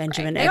know if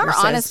Benjamin ever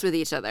says... They are honest with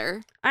each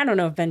other. I don't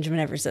know if Benjamin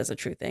ever says a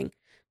true thing,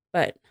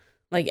 but,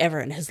 like, ever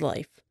in his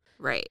life.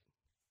 Right.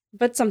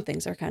 But some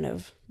things are kind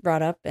of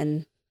brought up,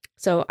 and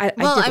so I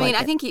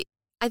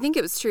think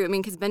it was true. I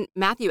mean, because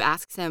Matthew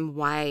asks him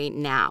why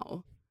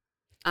now,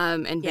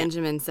 and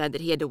Benjamin said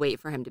that he had to wait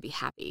for him to be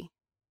happy.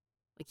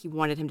 Like, he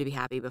wanted him to be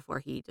happy before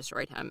he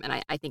destroyed him,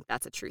 and I think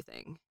that's a true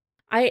thing.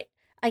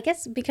 I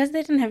guess because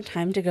they didn't have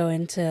time to go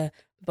into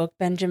book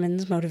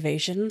Benjamin's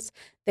motivations,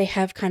 they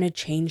have kind of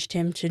changed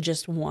him to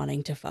just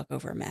wanting to fuck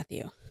over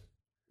Matthew.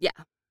 Yeah.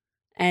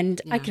 And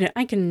I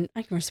can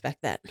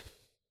respect that.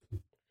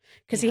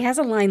 Because he has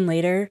a line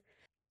later,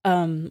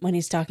 when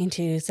he's talking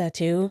to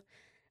Satu,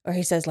 where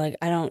he says, like,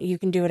 you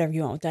can do whatever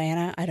you want with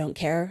Diana. I don't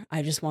care.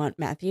 I just want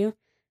Matthew.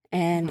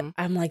 And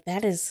I'm like,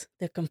 that is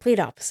the complete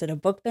opposite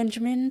of book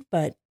Benjamin.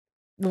 But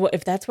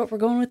if that's what we're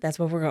going with, that's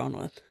what we're going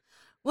with.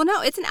 Well,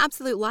 no, it's an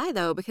absolute lie,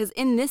 though, because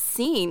in this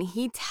scene,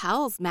 he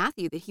tells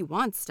Matthew that he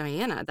wants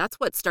Diana. That's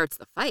what starts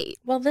the fight.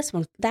 Well,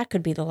 that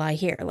could be the lie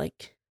here.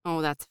 Like,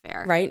 oh, that's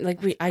fair. Right? Like,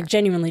 I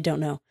genuinely don't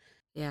know.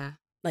 Yeah.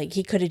 Like,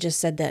 he could have just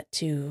said that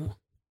to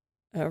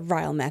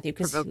rile Matthew.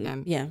 Provoke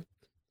him. Yeah.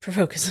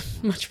 Provoke is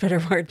a much better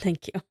word.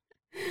 Thank you.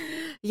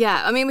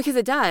 Yeah, I mean, because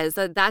it does.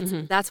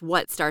 That's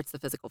what starts the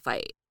physical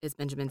fight, is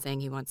Benjamin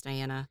saying he wants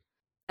Diana.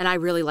 And I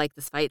really like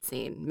this fight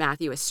scene.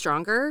 Matthew is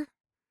stronger.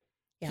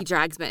 He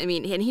drags, I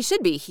mean, and he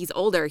should be. He's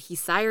older. He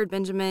sired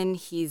Benjamin.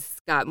 He's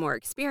got more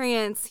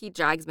experience. He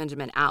drags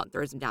Benjamin out,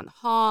 throws him down the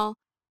hall.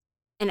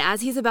 And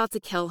as he's about to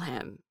kill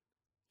him,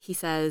 he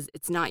says,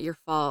 "It's not your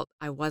fault.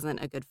 I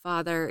wasn't a good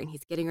father." And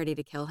he's getting ready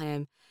to kill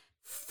him.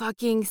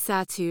 Fucking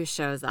Satu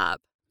shows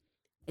up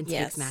and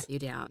takes Matthew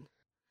down.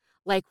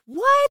 Like,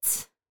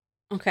 what?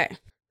 Okay.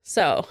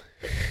 So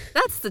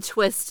that's the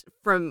twist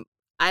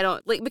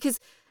because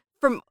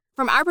from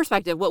our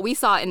perspective, what we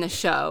saw in the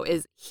show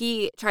is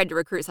he tried to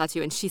recruit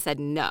Satu and she said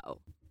no.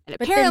 And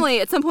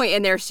apparently at some point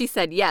in there, she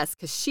said yes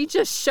because she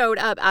just showed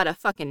up out of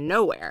fucking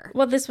nowhere.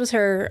 Well, this was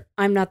her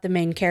 "I'm not the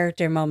main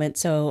character" moment,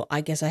 so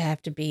I guess I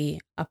have to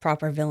be a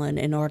proper villain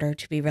in order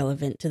to be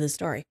relevant to the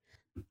story.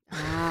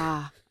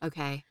 Ah,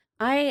 okay.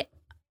 What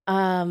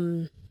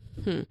am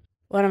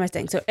I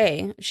saying? So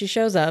A, she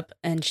shows up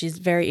and she's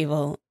very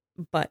evil,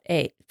 but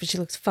she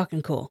looks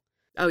fucking cool.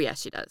 Oh,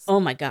 yes, she does. Oh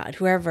my God.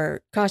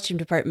 Whoever, costume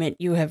department,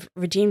 you have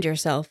redeemed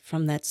yourself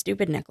from that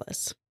stupid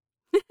necklace.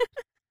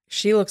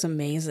 She looks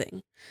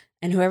amazing.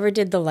 And whoever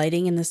did the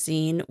lighting in the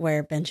scene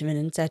where Benjamin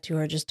and Satu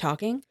are just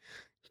talking,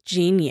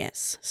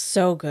 genius.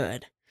 So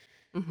good.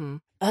 Mm-hmm.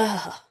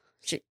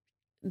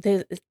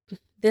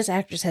 This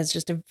actress has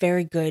just a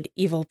very good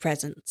evil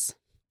presence.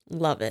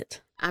 Love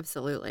it.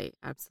 Absolutely.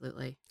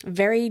 Absolutely.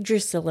 Very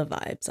Drusilla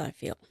vibes, I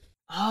feel.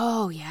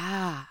 Oh,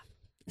 yeah.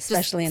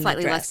 Especially just in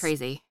the dress. Slightly less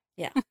crazy.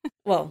 Yeah.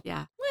 Well,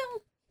 yeah.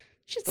 Well,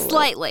 she's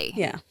slightly.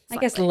 Yeah. Slightly. I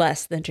guess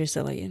less than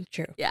Drusilla,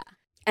 true. Yeah.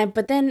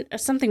 But then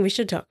something we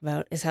should talk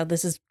about is how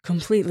this is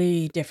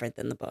completely different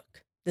than the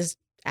book. This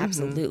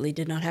absolutely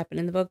did not happen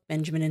in the book.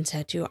 Benjamin and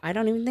Satu, I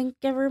don't even think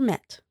ever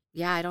met.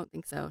 Yeah, I don't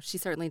think so. She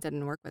certainly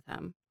didn't work with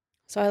him.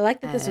 So I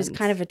like that this was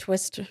kind of a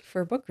twist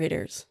for book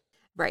readers.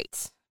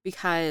 Right.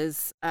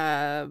 Because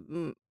I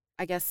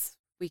guess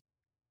we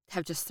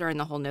have just thrown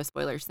the whole no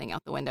spoilers thing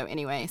out the window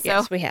anyway. So.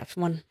 Yes, we have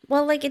one.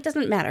 Well, it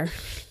doesn't matter.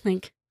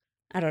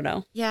 I don't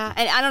know. Yeah,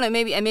 and I don't know.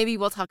 Maybe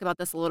we'll talk about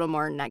this a little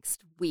more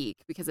next week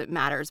because it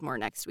matters more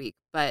next week.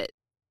 But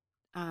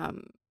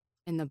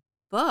in the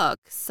book,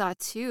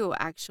 Satu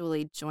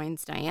actually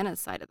joins Diana's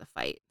side of the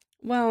fight.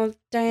 Well,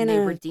 Diana, and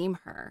they redeem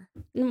her.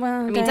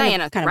 Well,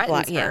 Diana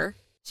threatens her.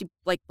 She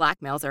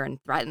blackmails her and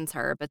threatens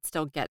her, but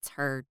still gets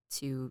her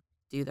to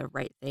do the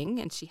right thing,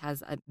 and she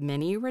has a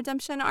mini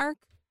redemption arc.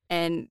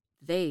 And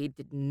they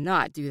did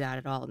not do that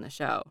at all in the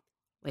show.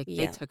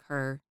 They took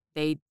her.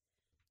 They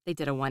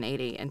did a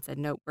 180 and said,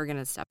 "Nope, we're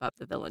gonna step up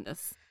the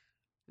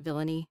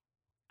villainy."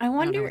 I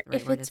wonder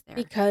if it's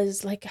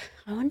because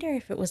I wonder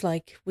if it was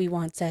we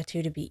want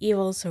Satu to be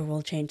evil, so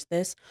we'll change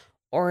this,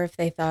 or if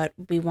they thought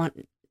we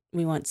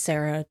want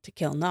Sarah to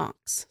kill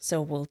Nox, so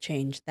we'll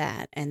change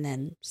that, and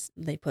then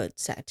they put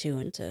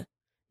Satu into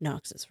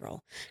Nox's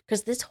role.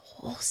 Because this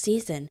whole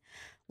season,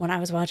 when I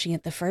was watching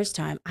it the first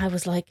time, I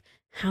was like,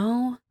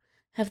 how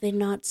have they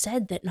not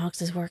said that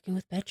Nox is working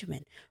with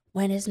Benjamin?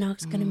 When is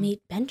Nox going to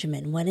meet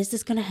Benjamin? When is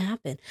this going to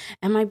happen?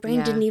 And my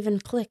brain didn't even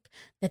click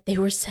that they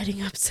were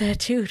setting up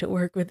Satu to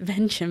work with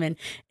Benjamin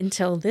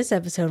until this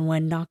episode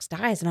when Nox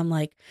dies. And I'm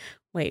like,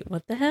 wait,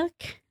 what the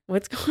heck?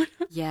 What's going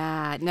on?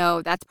 Yeah,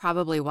 no, that's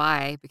probably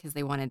why, because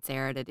they wanted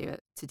Sarah to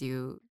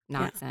do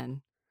Nox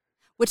in,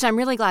 which I'm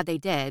really glad they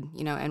did,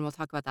 and we'll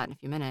talk about that in a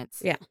few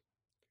minutes. Yeah.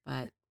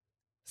 But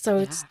so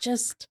it's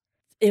just,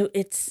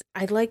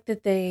 I like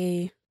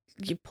that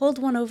you pulled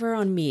one over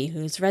on me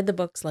who's read the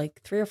books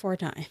 3 or 4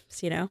 times,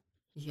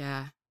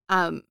 Yeah.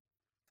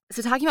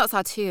 So talking about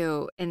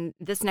Satu, in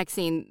this next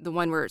scene, the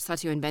one where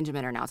Satu and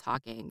Benjamin are now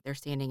talking, they're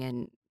standing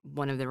in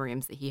one of the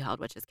rooms that he held,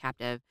 which is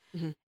captive.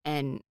 Mm-hmm.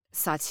 And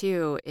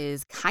Satu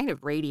is kind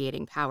of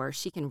radiating power.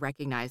 She can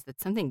recognize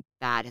that something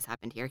bad has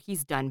happened here.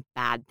 He's done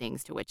bad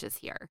things to witches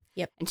here.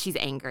 Yep. And she's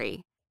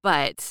angry.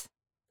 But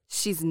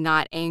she's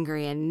not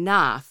angry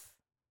enough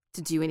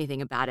to do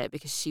anything about it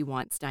because she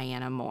wants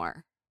Diana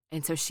more.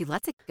 And so she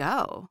lets it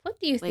go. What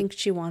do you think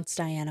she wants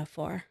Diana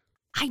for?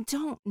 I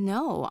don't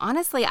know.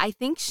 Honestly, I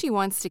think she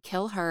wants to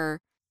kill her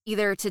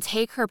either to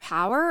take her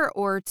power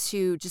or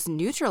to just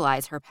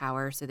neutralize her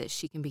power so that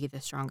she can be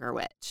the stronger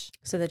witch.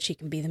 So that she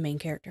can be the main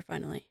character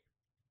finally.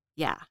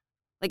 Yeah.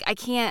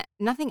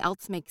 Nothing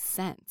else makes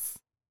sense.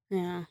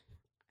 Yeah.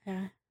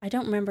 I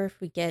don't remember if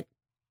we get,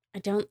 I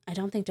don't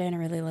think Diana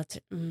really lets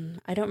it,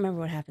 I don't remember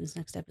what happens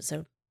next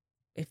episode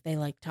if they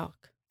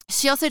talk.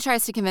 She also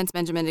tries to convince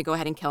Benjamin to go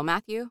ahead and kill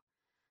Matthew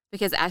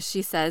because, as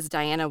she says,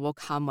 Diana will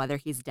come whether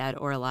he's dead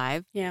or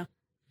alive. Yeah.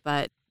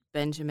 But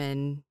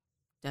Benjamin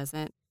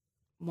doesn't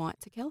want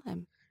to kill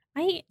him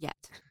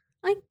yet.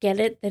 I get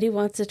it that he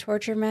wants to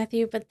torture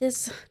Matthew, but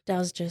this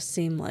does just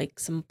seem like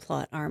some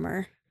plot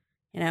armor,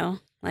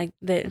 why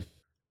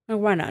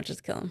not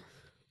just kill him?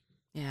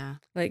 Yeah.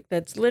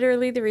 That's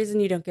literally the reason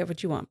you don't get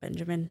what you want,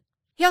 Benjamin.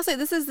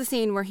 This is the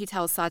scene where he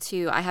tells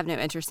Satu, "I have no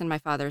interest in my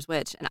father's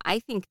witch." And I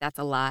think that's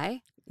a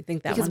lie. You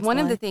think that because one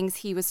of the things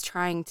he was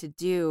trying to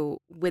do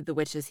with the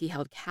witches he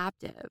held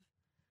captive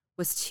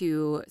was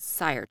to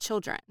sire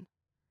children.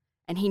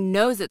 And he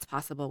knows it's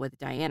possible with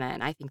Diana,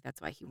 and I think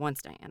that's why he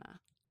wants Diana.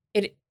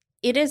 It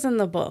is in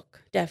the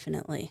book,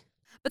 definitely.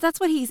 But that's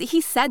what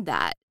he said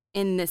that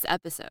in this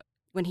episode.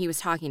 when he was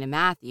talking to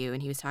Matthew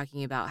and he was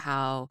talking about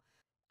how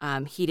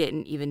he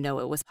didn't even know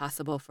it was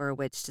possible for a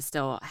witch to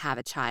still have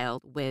a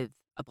child with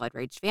a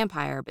blood-raged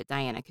vampire, but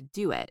Diana could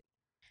do it.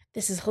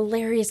 This is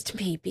hilarious to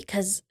me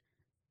because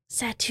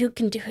Satu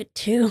can do it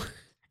too,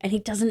 and he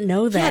doesn't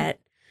know that.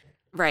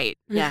 Right,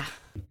 yeah.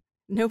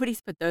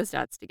 Nobody's put those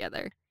dots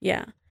together.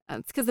 Yeah.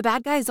 It's because the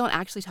bad guys don't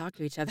actually talk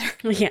to each other.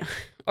 Yeah.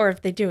 Or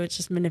if they do, it's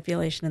just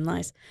manipulation and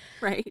lies.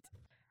 Right.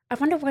 I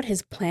wonder what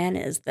his plan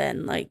is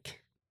then,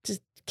 like, to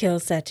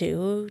kill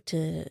Satu,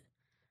 to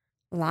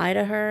lie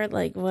to her,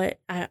 like, what?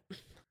 I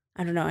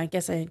don't know. I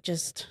guess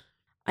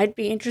I'd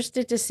be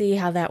interested to see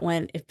how that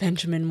went if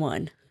Benjamin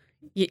won.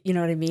 You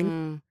know what I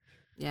mean?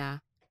 Yeah.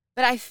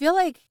 But I feel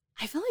like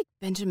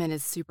Benjamin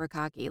is super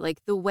cocky.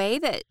 Like, the way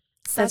that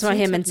that's why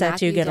him and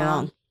Satu get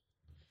along.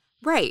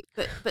 Right.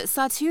 But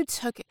Satu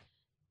took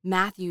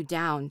Matthew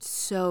down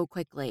so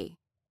quickly.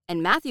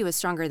 And Matthew is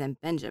stronger than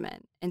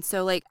Benjamin. And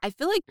so, like, I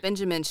feel like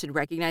Benjamin should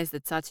recognize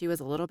that Satu is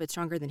a little bit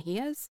stronger than he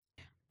is.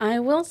 I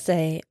will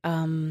say,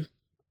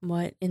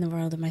 what in the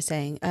world am I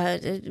saying?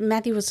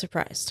 Matthew was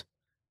surprised.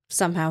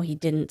 Somehow he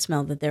didn't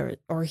smell that there,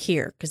 or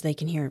hear, because they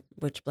can hear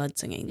witch blood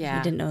singing. Yeah.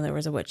 He didn't know there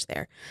was a witch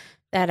there.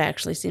 That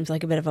actually seems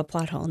like a bit of a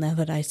plot hole now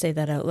that I say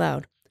that out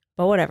loud.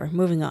 But whatever,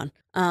 moving on.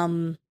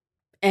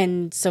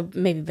 And so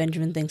maybe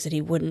Benjamin thinks that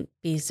he wouldn't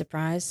be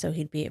surprised, so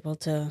he'd be able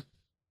to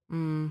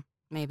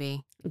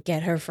maybe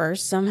get her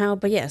first somehow.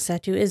 But yeah,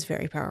 Satu is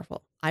very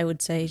powerful. I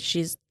would say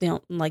she's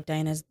like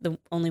Diana's the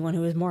only one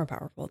who is more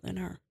powerful than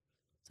her.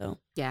 So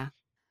yeah.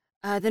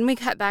 Then we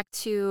cut back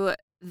to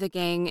the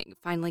gang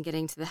finally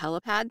getting to the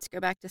helipad to go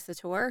back to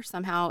Sator.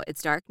 Somehow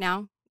it's dark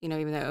now,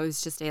 even though it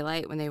was just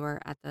daylight when they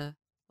were at the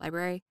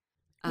library.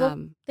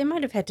 Well, they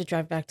might have had to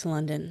drive back to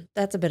London.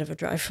 That's a bit of a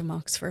drive from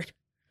Oxford.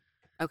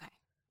 Okay.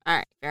 All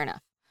right. Fair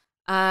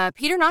enough.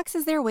 Peter Knox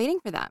is there waiting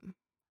for them.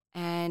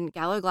 And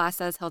Gallowglass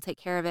says he'll take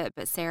care of it,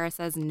 but Sarah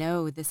says,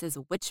 no, this is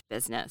witch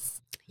business.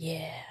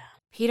 Yeah.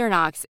 Peter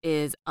Knox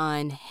is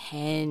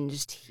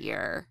unhinged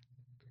here.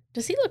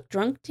 Does he look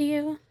drunk to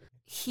you?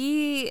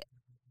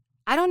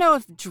 I don't know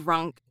if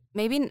drunk,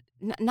 maybe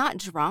not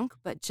drunk,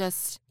 but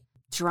just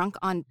drunk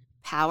on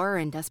power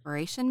and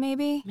desperation,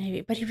 maybe.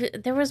 Maybe,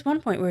 but there was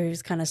one point where he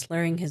was kind of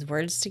slurring his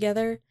words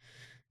together,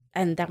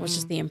 and that was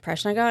just the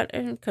impression I got.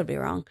 It could be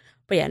wrong.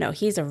 But yeah, no,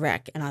 he's a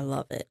wreck, and I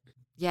love it.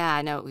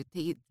 Yeah, no,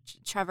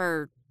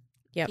 Trevor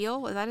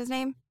Peel, is that his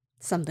name?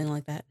 Something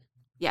like that.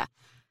 Yeah.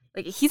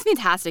 Like, he's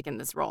fantastic in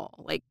this role.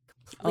 Like,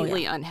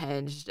 completely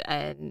unhinged.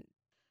 And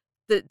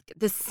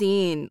the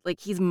scene,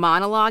 like, he's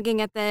monologuing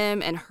at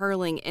them and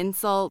hurling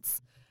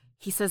insults.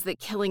 He says that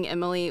killing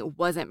Emily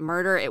wasn't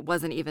murder. It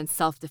wasn't even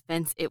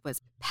self-defense. It was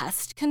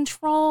pest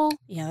control.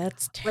 Yeah,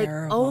 that's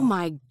terrible. Like, oh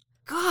my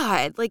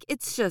God. Like,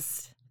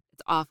 it's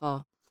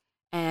awful.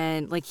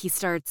 And, like, he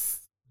starts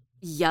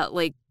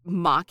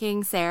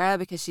mocking Sarah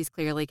because she's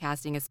clearly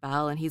casting a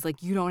spell. And he's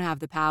like, you don't have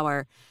the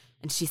power.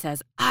 And she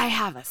says, I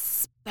have a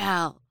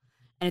spell.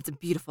 And it's a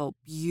beautiful,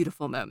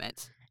 beautiful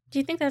moment. Do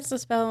you think that's the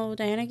spell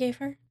Diana gave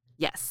her?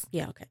 Yes.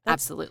 Yeah, okay.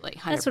 Absolutely.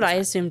 100%. That's what I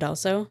assumed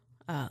also.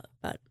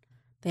 But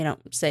they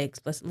don't say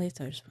explicitly,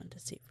 so I just wanted to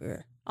see if we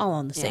were all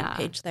on the same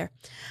page there.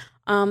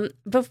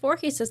 Before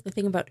he says the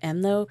thing about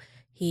M, though,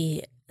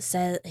 he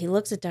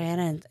looks at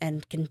Diana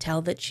and can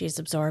tell that she's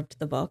absorbed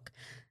the book.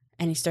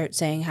 And he starts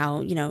saying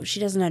how,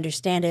 she doesn't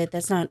understand it.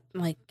 That's not,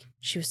 like,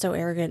 she was so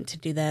arrogant to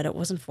do that. It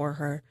wasn't for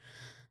her.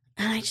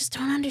 And I just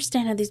don't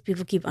understand how these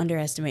people keep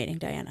underestimating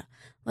Diana.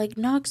 Like,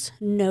 Knox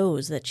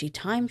knows that she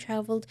time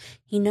traveled.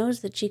 He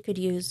knows that she could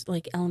use,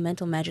 like,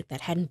 elemental magic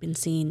that hadn't been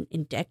seen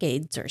in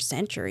decades or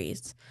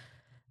centuries.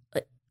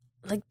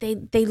 Like,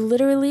 they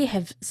literally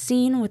have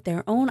seen with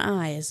their own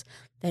eyes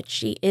that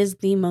she is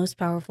the most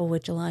powerful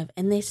witch alive.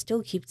 And they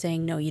still keep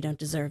saying, no, you don't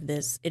deserve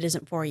this. It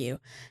isn't for you.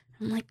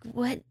 I'm like,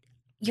 what?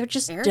 You're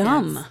just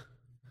dumb.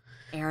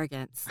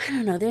 Arrogance. I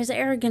don't know. There's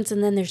arrogance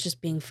and then there's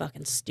just being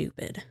fucking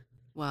stupid.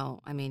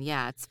 Well, I mean,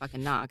 yeah, it's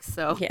fucking Knox,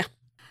 so.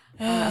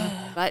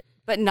 Yeah.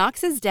 But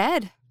Knox is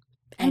dead.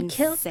 And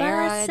killed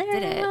Sarah by Sarah.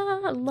 Did it.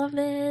 I love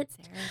it.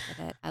 Sarah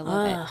did it. I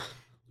love it.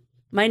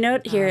 My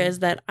note here is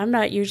that I'm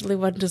not usually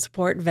one to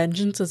support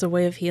vengeance as a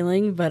way of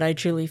healing, but I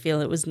truly feel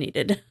it was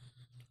needed.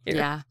 Here.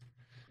 Yeah.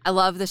 I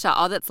love the shot.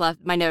 All that's left,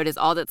 my note is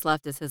all that's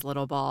left is his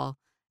little ball,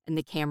 and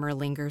the camera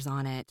lingers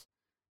on it.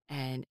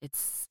 And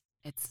it's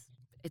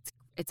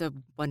a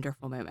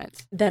wonderful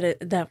moment.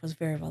 That was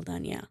very well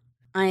done, yeah.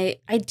 I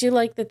do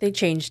like that they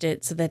changed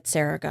it so that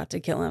Sarah got to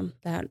kill him.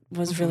 That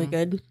was really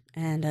good,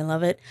 and I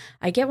love it.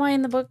 I get why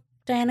in the book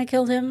Diana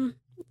killed him,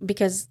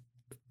 because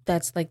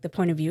that's like the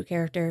point of view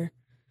character.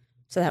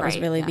 So that was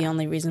really the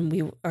only reason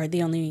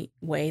the only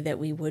way that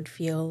we would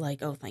feel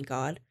like, oh, thank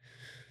God.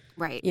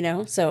 Right.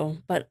 So,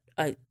 but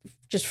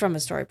just from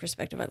a story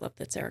perspective, I love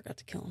that Sarah got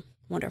to kill him.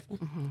 Wonderful.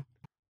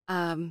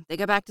 Mm-hmm. They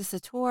go back to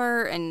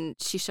Sator, and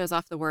she shows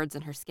off the words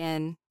in her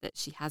skin that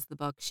she has the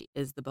book. She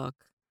is the book.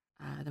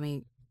 Then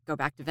we go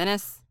back to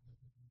Venice.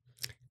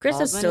 Chris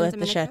is still at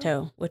the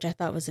chateau, which I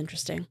thought was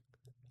interesting.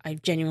 I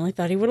genuinely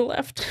thought he would have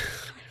left.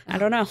 I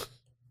don't know.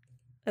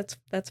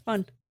 That's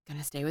fun.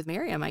 Gonna stay with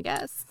Miriam, I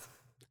guess.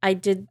 I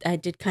did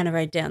kind of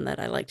write down that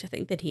I like to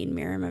think that he and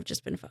Miriam have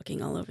just been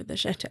fucking all over the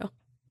chateau.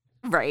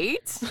 Right?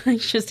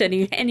 Just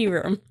any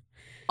room.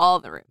 All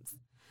the rooms.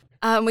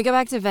 We go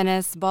back to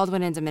Venice.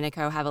 Baldwin and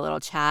Domenico have a little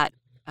chat.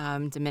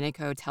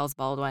 Domenico tells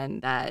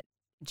Baldwin that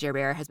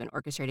Gerbert has been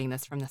orchestrating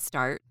this from the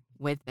start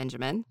with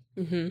Benjamin.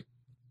 Mm-hmm.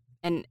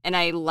 And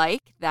I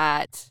like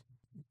that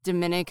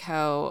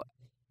Domenico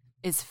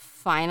is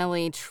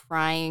finally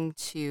trying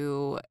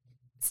to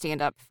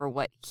stand up for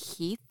what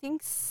he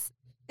thinks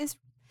is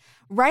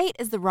right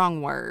is the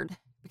wrong word,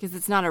 because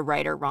it's not a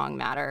right or wrong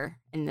matter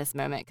in this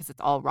moment because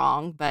it's all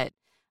wrong. But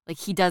like,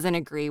 he doesn't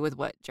agree with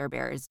what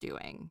Gerbert is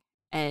doing.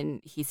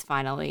 And he's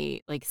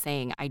finally like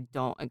saying, I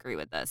don't agree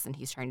with this. And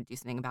he's trying to do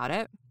something about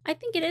it. I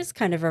think it is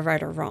kind of a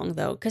right or wrong,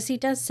 though, because he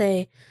does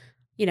say,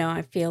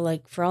 I feel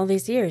like for all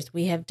these years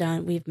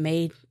we've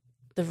made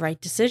the right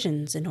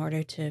decisions in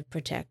order to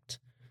protect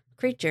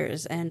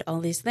creatures and all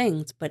these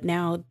things. But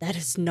now that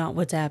is not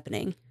what's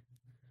happening.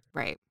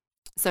 Right.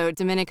 So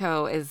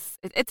Domenico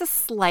it's a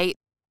slight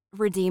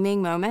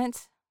redeeming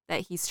moment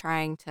that he's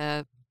trying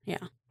to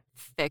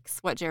fix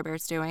what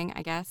Gerbert's doing,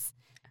 I guess,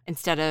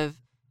 instead of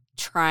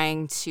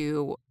trying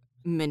to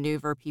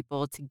maneuver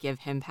people to give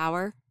him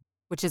power,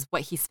 which is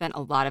what he spent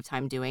a lot of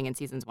time doing in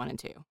seasons 1 and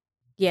 2.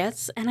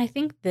 Yes, and I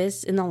think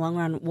this, in the long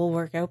run, will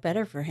work out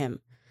better for him.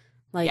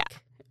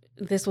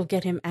 This will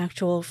get him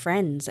actual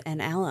friends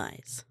and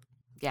allies.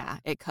 Yeah,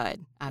 it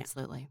could.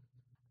 Absolutely.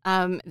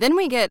 Yeah. Then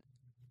we get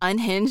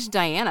unhinged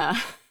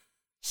Diana.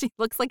 She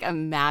looks like a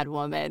mad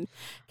woman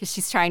because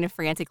she's trying to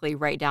frantically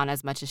write down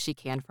as much as she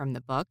can from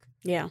the book.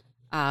 Yeah.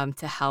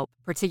 To help,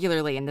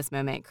 particularly in this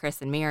moment, Chris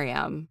and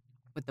Miriam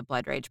with the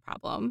blood rage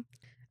problem.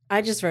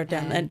 I just wrote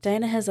down that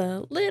Diana has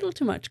a little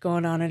too much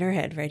going on in her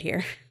head right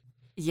here.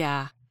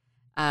 Yeah.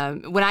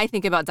 When I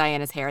think about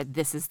Diana's hair,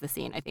 this is the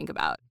scene I think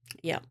about.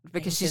 Yeah.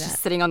 Because she's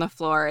just sitting on the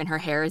floor and her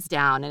hair is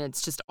down and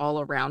it's just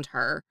all around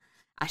her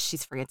as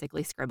she's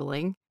frantically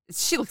scribbling.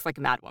 She looks like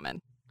a mad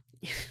woman.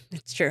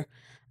 It's true.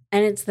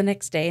 And it's the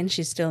next day and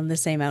she's still in the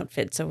same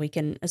outfit, so we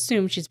can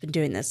assume she's been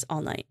doing this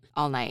all night.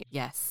 All night,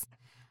 yes.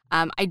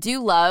 I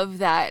do love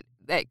that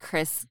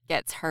Chris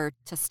gets her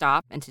to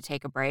stop and to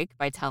take a break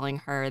by telling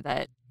her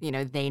that,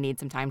 they need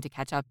some time to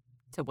catch up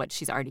to what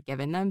she's already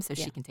given them so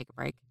she can take a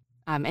break.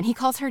 And he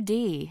calls her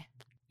D.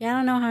 Yeah, I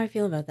don't know how I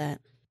feel about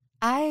that.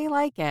 I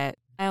like it.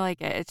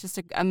 It's just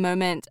a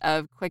moment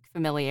of quick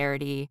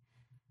familiarity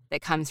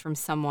that comes from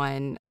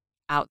someone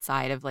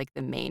outside of like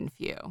the main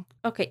few.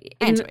 Okay.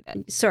 I enjoyed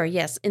it. Sorry,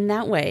 yes. In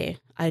that way,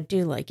 I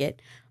do like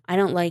it. I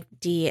don't like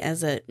D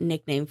as a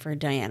nickname for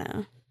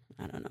Diana.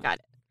 I don't know. Got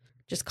it.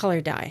 Just call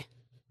her Di.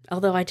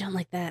 Although I don't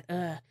like that.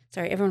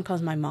 Sorry, everyone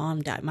calls my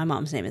mom Di. My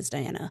mom's name is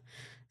Diana.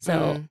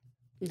 So,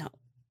 no.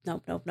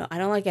 I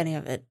don't like any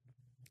of it.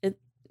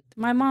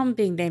 My mom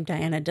being named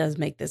Diana does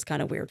make this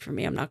kind of weird for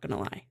me. I'm not going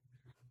to lie.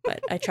 But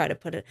I try to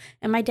put it.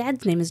 And my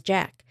dad's name is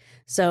Jack.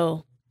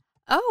 So.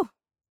 Oh,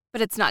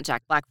 but it's not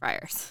Jack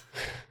Blackfriars.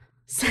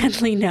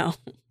 Sadly, no.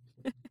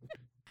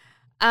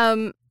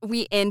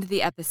 We end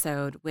the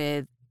episode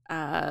with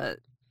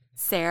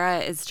Sarah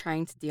is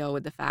trying to deal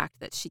with the fact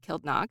that she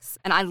killed Knox.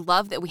 And I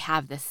love that we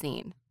have this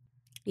scene.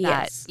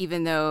 Yes. That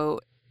even though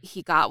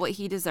he got what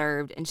he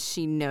deserved and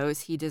she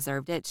knows he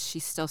deserved it,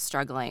 she's still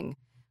struggling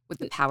with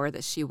the power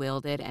that she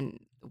wielded and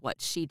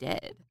what she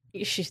did.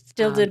 She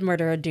still did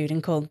murder a dude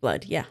in cold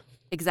blood. Yeah.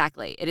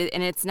 Exactly.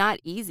 And it's not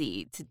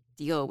easy to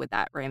deal with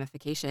that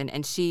ramification.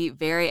 And she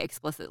very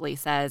explicitly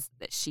says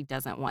that she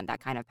doesn't want that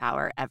kind of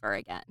power ever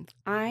again.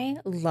 I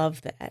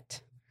love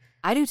that.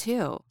 I do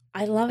too.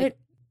 I love it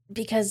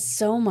because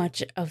so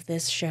much of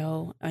this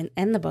show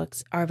and the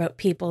books are about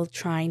people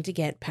trying to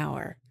get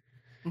power.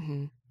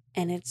 Mm-hmm.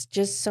 And it's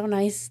just so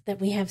nice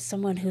that we have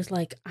someone who's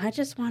like, I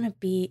just want to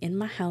be in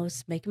my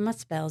house, making my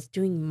spells,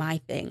 doing my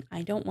thing.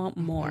 I don't want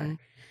more. Mm-hmm.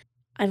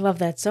 I love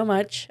that so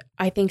much.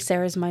 I think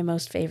Sarah's my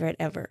most favorite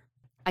ever.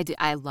 I do.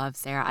 I love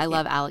Sarah. I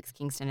love Alex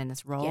Kingston in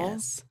this role.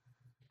 Yes.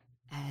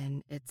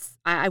 And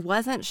I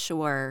wasn't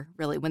sure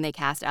really when they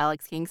cast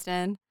Alex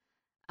Kingston.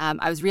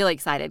 I was really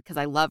excited because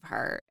I love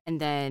her. And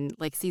then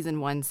like season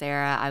 1,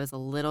 Sarah, I was a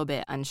little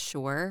bit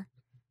unsure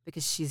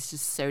because she's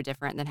just so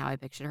different than how I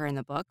pictured her in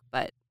the book.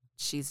 But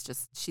she's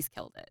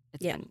killed it.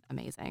 It's been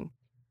amazing.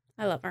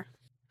 I love her.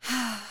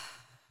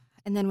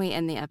 And then we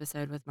end the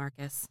episode with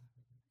Marcus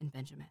and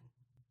Benjamin.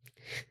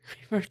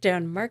 I wrote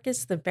down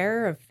Marcus, the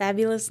bearer of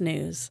fabulous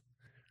news.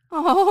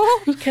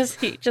 Oh, because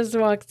he just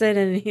walks in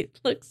and he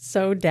looks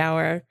so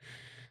dour.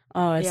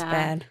 Oh, it's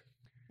bad.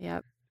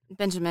 Yep.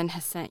 Benjamin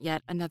has sent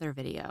yet another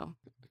video.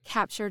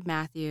 Captured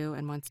Matthew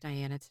and wants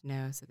Diana to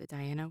know so that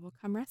Diana will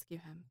come rescue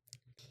him.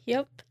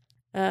 Yep.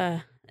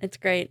 It's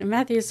great. And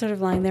Matthew is sort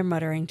of lying there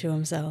muttering to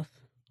himself,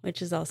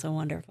 which is also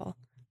wonderful.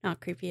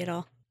 Not creepy at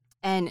all.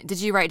 And did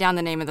you write down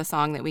the name of the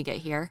song that we get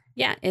here?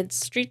 Yeah, it's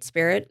Street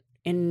Spirit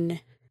in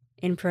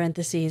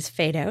parentheses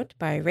Fade Out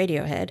by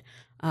Radiohead.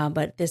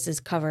 But this is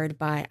covered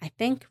by, I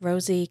think,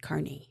 Rosie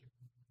Carney.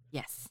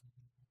 Yes.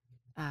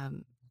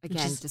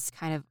 Again, just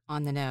kind of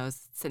on the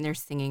nose, sitting there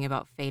singing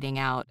about fading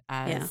out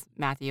as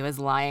Matthew is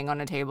lying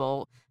on a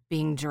table,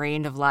 being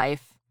drained of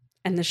life.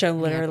 And the show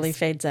literally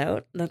fades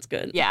out. That's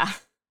good. Yeah.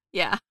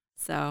 Yeah.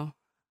 So,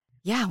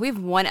 yeah, we have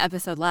one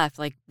episode left.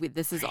 Like,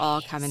 this is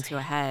all coming to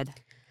a head.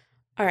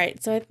 All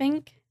right. So I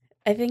think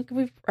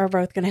we are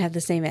both going to have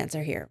the same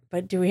answer here.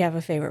 But do we have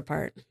a favorite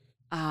part?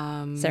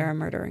 Sarah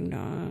murdering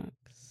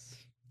Knox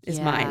is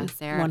mine.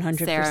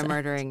 100%. Sarah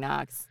murdering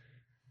Knox.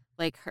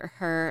 Like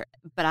her,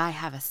 but I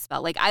have a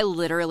spell. Like, I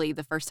literally,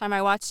 the first time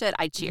I watched it,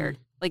 I cheered.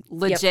 Like,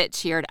 legit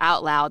cheered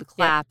out loud,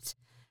 clapped,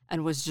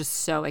 and was just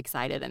so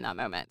excited in that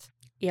moment.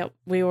 Yep.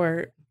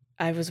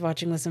 I was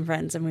watching with some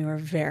friends, and we were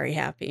very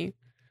happy.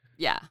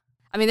 Yeah.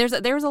 I mean,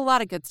 there was a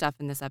lot of good stuff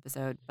in this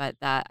episode, but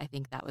I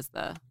think that was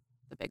the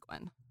big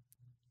one.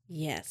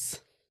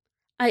 Yes.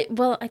 I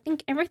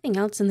think everything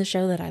else in the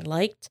show that I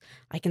liked,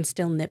 I can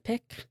still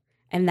nitpick.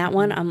 And that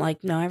one, I'm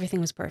like, no,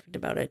 everything was perfect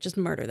about it. Just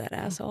murder that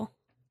asshole.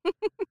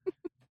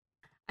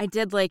 I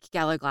did like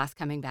Gallowglass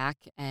coming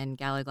back and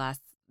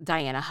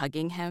Diana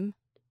hugging him.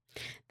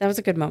 That was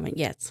a good moment,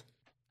 yes.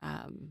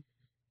 And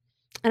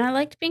I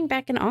liked being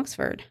back in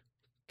Oxford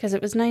because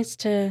it was nice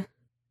to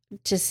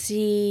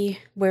see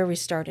where we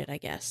started, I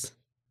guess.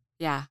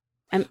 Yeah.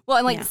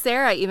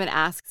 Sarah even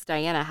asks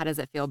Diana, how does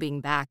it feel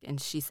being back?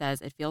 And she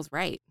says, it feels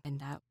right. And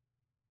that's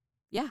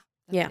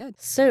good.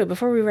 So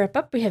before we wrap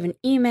up, we have an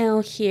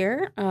email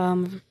here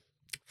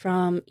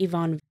from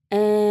Yvonne.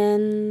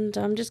 And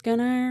I'm just going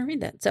to read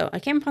that. So I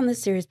came upon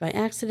this series by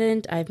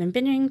accident. I've been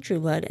binging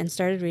True Blood and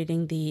started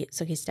reading the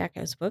Sookie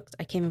Stackhouse books.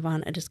 I came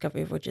upon A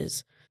Discovery of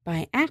Witches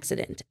by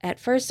accident. At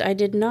first, I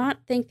did not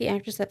think the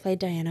actress that played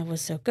Diana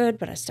was so good,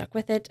 but I stuck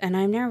with it, and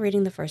I'm now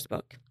reading the first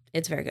book.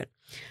 It's very good.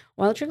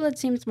 While True Blood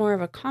seems more of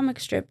a comic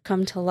strip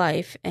come to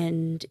life,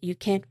 and you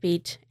can't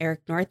beat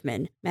Eric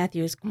Northman,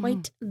 Matthew is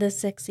quite the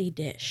sexy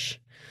dish.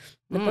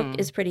 The book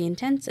is pretty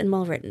intense and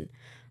well written.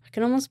 I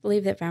can almost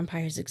believe that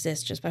vampires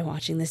exist just by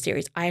watching this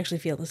series. I actually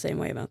feel the same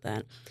way about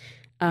that.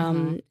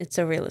 It's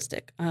so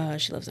realistic.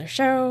 She loves our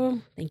show.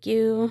 Thank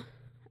you.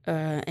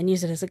 And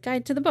use it as a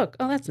guide to the book.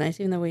 Oh, that's nice,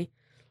 even though we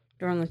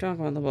don't really talk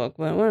about the book.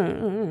 But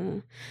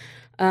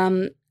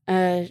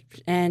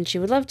and she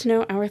would love to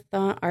know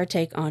our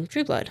take on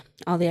True Blood.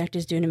 All the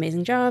actors do an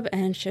amazing job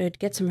and should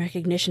get some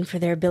recognition for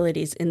their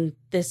abilities in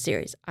this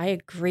series. I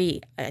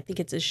agree. I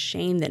think it's a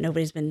shame that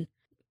nobody's been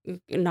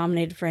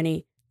nominated for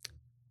any.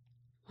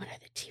 What are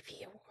the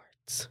TV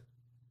awards?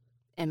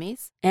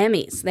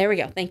 Emmys. There we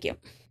go. Thank you.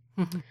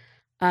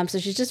 So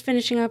she's just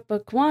finishing up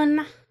book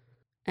 1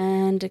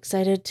 and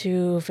excited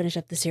to finish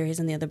up the series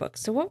and the other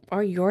books. So what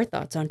are your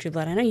thoughts on True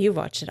Blood? I know you've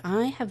watched it.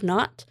 I have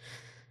not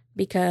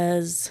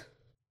because,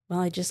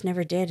 well, I just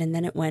never did. And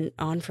then it went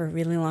on for a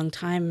really long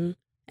time.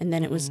 And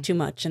then it was too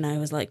much. And I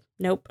was like,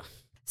 nope.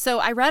 So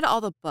I read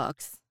all the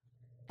books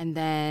and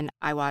then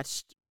I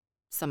watched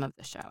some of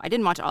the show. I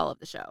didn't watch all of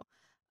the show.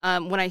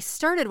 When I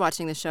started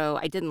watching the show,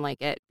 I didn't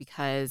like it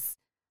because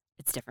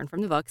it's different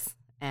from the books.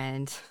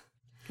 And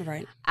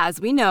right.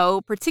 As we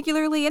know,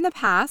 particularly in the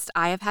past,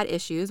 I have had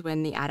issues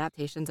when the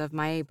adaptations of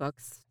my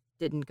books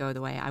didn't go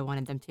the way I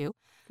wanted them to.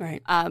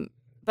 Right.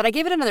 But I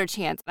gave it another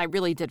chance, and I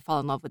really did fall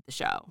in love with the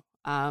show.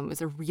 It was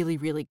a really,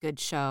 really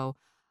good show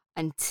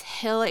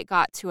until it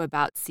got to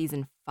about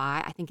season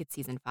 5. I think it's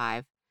season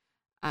 5.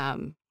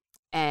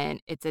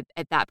 And it's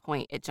at that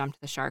point, it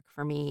jumped the shark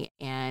for me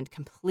and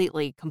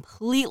completely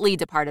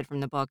departed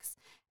from the books.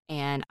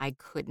 And I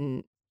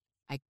couldn't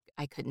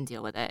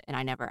deal with it. And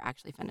I never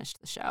actually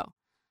finished the show.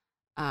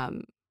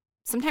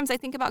 Sometimes I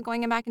think about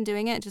going back and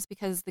doing it just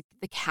because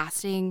the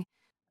casting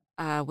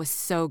was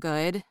so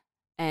good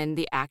and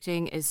the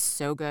acting is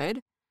so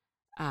good.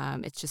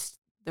 It's just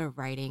the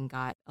writing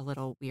got a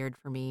little weird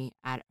for me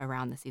at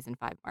around the season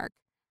 5 mark.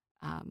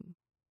 But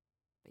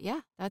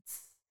yeah,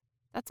 that's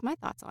my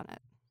thoughts on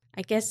it.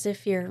 I guess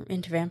if you're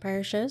into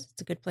vampire shows,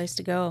 it's a good place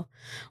to go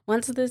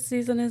once this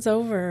season is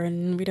over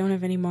and we don't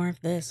have any more of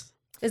this.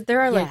 Because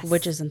there are like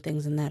witches and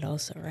things in that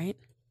also, right?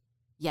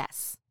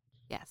 Yes.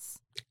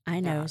 I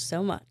know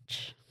so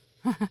much.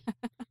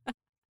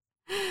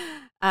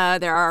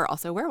 There are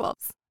also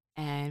werewolves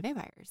and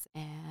vampires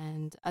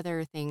and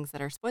other things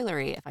that are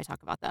spoilery if I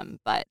talk about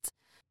them. But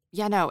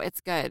yeah, no, it's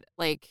good.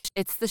 Like,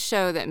 it's the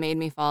show that made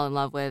me fall in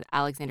love with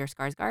Alexander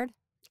Skarsgård.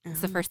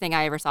 It's the first thing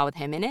I ever saw with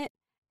him in it.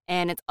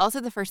 And it's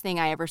also the first thing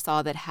I ever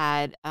saw that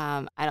had,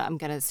 I'm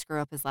going to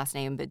screw up his last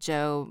name, but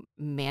Joe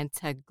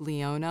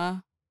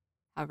Manganiello,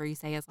 however you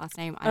say his last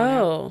name. I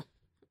don't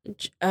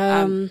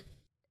know.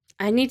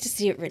 I need to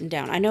see it written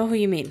down. I know who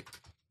you mean.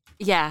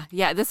 Yeah.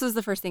 This was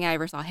the first thing I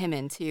ever saw him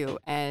in, too.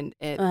 And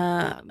it...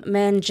 yes.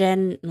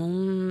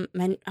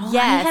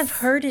 I have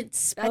heard it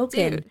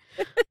spoken.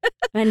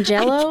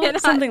 Mangello?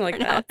 Something like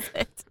that.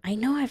 It. I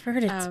know I've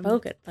heard it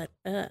spoken, but...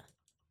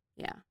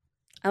 Yeah.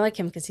 I like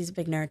him because he's a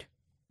big nerd.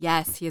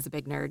 Yes, he is a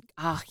big nerd.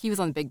 He was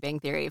on Big Bang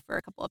Theory for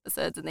a couple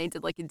episodes, and they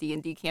did like a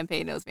D&D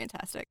campaign. It was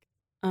fantastic.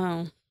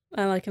 Oh,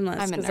 I like him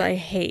less because I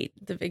hate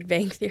the Big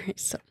Bang Theory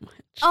so much.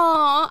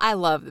 Oh, I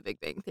love the Big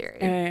Bang Theory.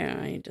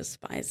 I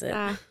despise it.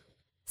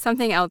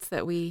 Something else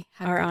that we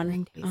are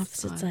on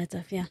opposite sides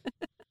of, yeah.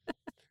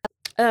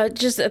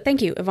 Just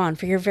thank you, Yvonne,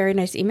 for your very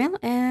nice email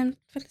and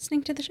for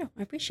listening to the show.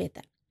 I appreciate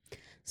that.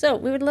 So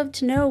we would love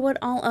to know what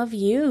all of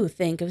you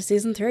think of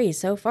season 3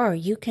 so far.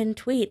 You can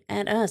tweet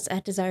at us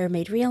at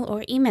DesireMadeReal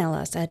or email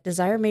us at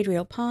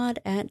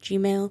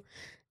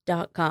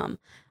DesireMadeRealPod@gmail.com.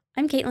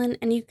 I'm Caitlin,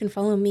 and you can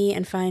follow me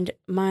and find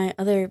my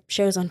other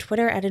shows on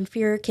Twitter at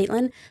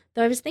InferiorCaitlin,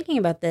 though I was thinking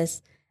about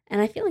this,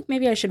 and I feel like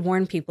maybe I should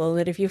warn people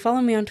that if you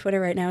follow me on Twitter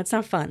right now, it's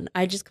not fun.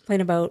 I just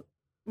complain about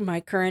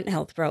my current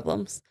health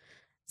problems.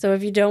 So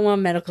if you don't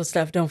want medical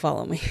stuff, don't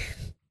follow me.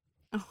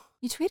 Oh,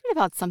 you tweeted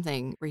about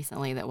something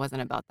recently that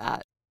wasn't about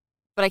that,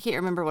 but I can't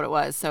remember what it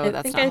was, so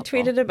that's not I helpful.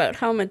 tweeted about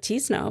how I'm a tea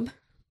snob.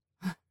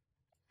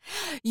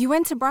 You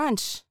went to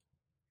brunch.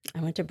 I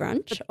went to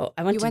brunch?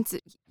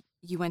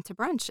 You went to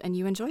brunch and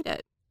you enjoyed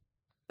it.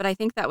 But I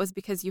think that was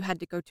because you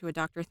had to go to a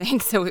doctor thing,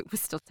 so it was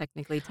still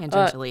technically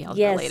tangentially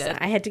health-related. Yes,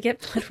 I had to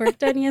get blood work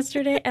done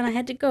yesterday, and I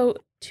had to go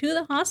to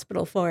the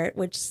hospital for it,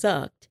 which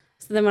sucked.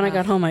 So then when I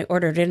got home, I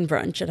ordered in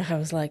brunch, and I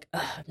was like,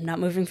 I'm not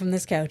moving from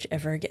this couch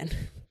ever again.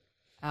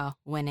 Oh,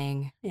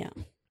 winning. Yeah.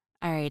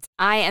 All right.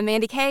 I am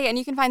Mandy Kay, and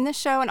you can find this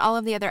show and all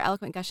of the other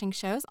Eloquent Gushing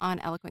shows on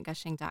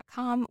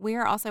eloquentgushing.com. We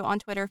are also on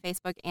Twitter,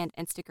 Facebook, and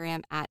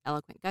Instagram at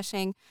Eloquent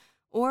Gushing.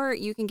 Or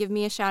you can give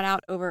me a shout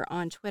out over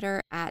on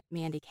Twitter at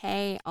Mandy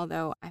Kay,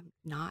 although I'm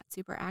not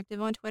super active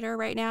on Twitter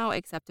right now,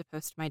 except to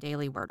post my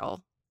daily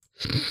Wordle.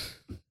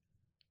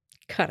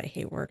 God, I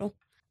hate Wordle.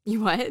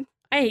 You what?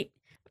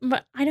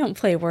 But I don't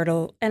play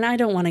Wordle, and I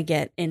don't want to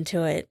get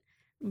into it.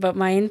 But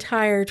my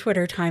entire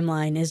Twitter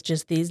timeline is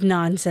just these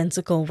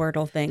nonsensical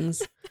Wordle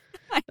things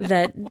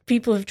that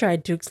people have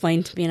tried to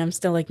explain to me, and I'm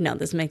still like, no,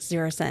 this makes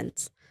zero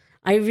sense.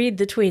 I read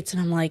the tweets,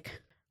 and I'm like,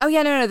 oh,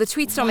 yeah, no, the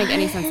tweets don't make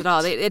any sense at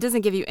all. It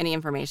doesn't give you any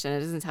information. It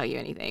doesn't tell you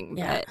anything.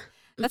 Yeah. But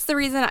that's the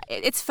reason.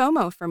 It's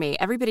FOMO for me.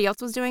 Everybody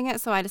else was doing it,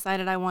 so I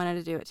decided I wanted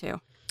to do it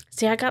too.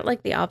 See, I got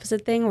like the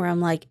opposite thing where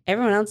I'm like,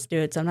 everyone else do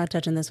it, so I'm not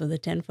touching this with a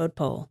 10-foot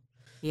pole.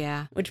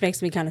 Yeah. Which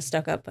makes me kind of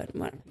stuck up, but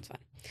whatever, it's fine.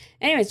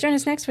 Anyways, join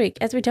us next week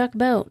as we talk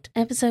about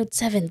episode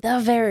 7, the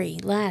very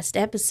last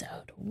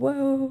episode.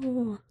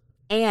 Whoa.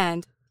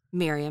 And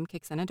Miriam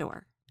kicks in a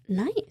door.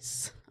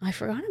 Nice. I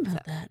forgot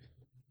about that.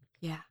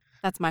 Yeah.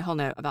 That's my whole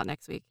note about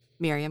next week.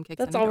 Miriam kicks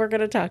in a door. That's all we're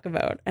going to talk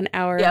about. An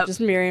hour of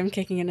just Miriam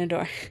kicking in a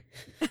door.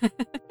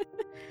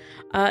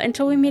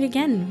 Until we meet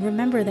again,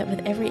 remember that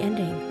with every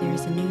ending, there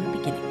is a new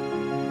beginning.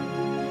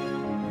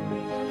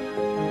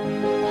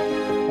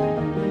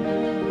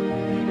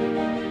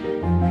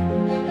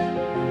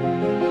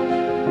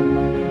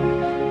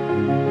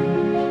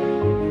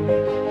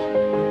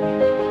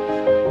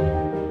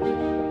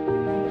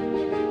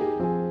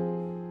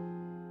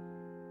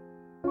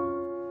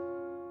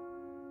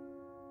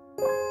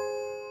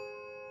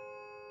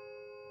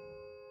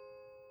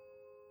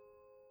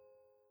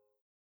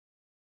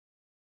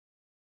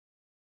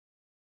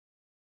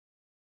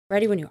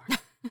 Ready when you are.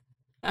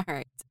 All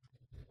right.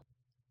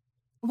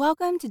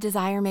 Welcome to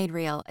Desire Made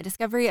Real, a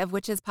Discovery of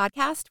Witches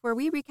podcast where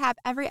we recap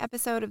every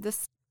episode of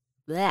this.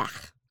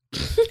 Blech.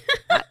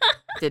 That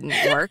didn't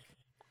work.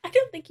 I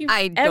don't think you've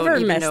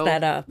ever messed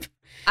that up.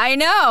 I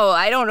know.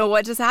 I don't know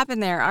what just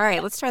happened there. All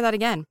right, let's try that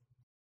again.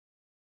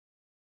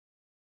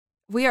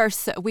 We are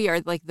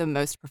like the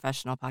most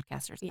professional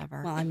podcasters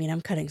ever. Well, I mean,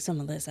 I'm cutting some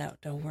of this out.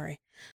 Don't worry.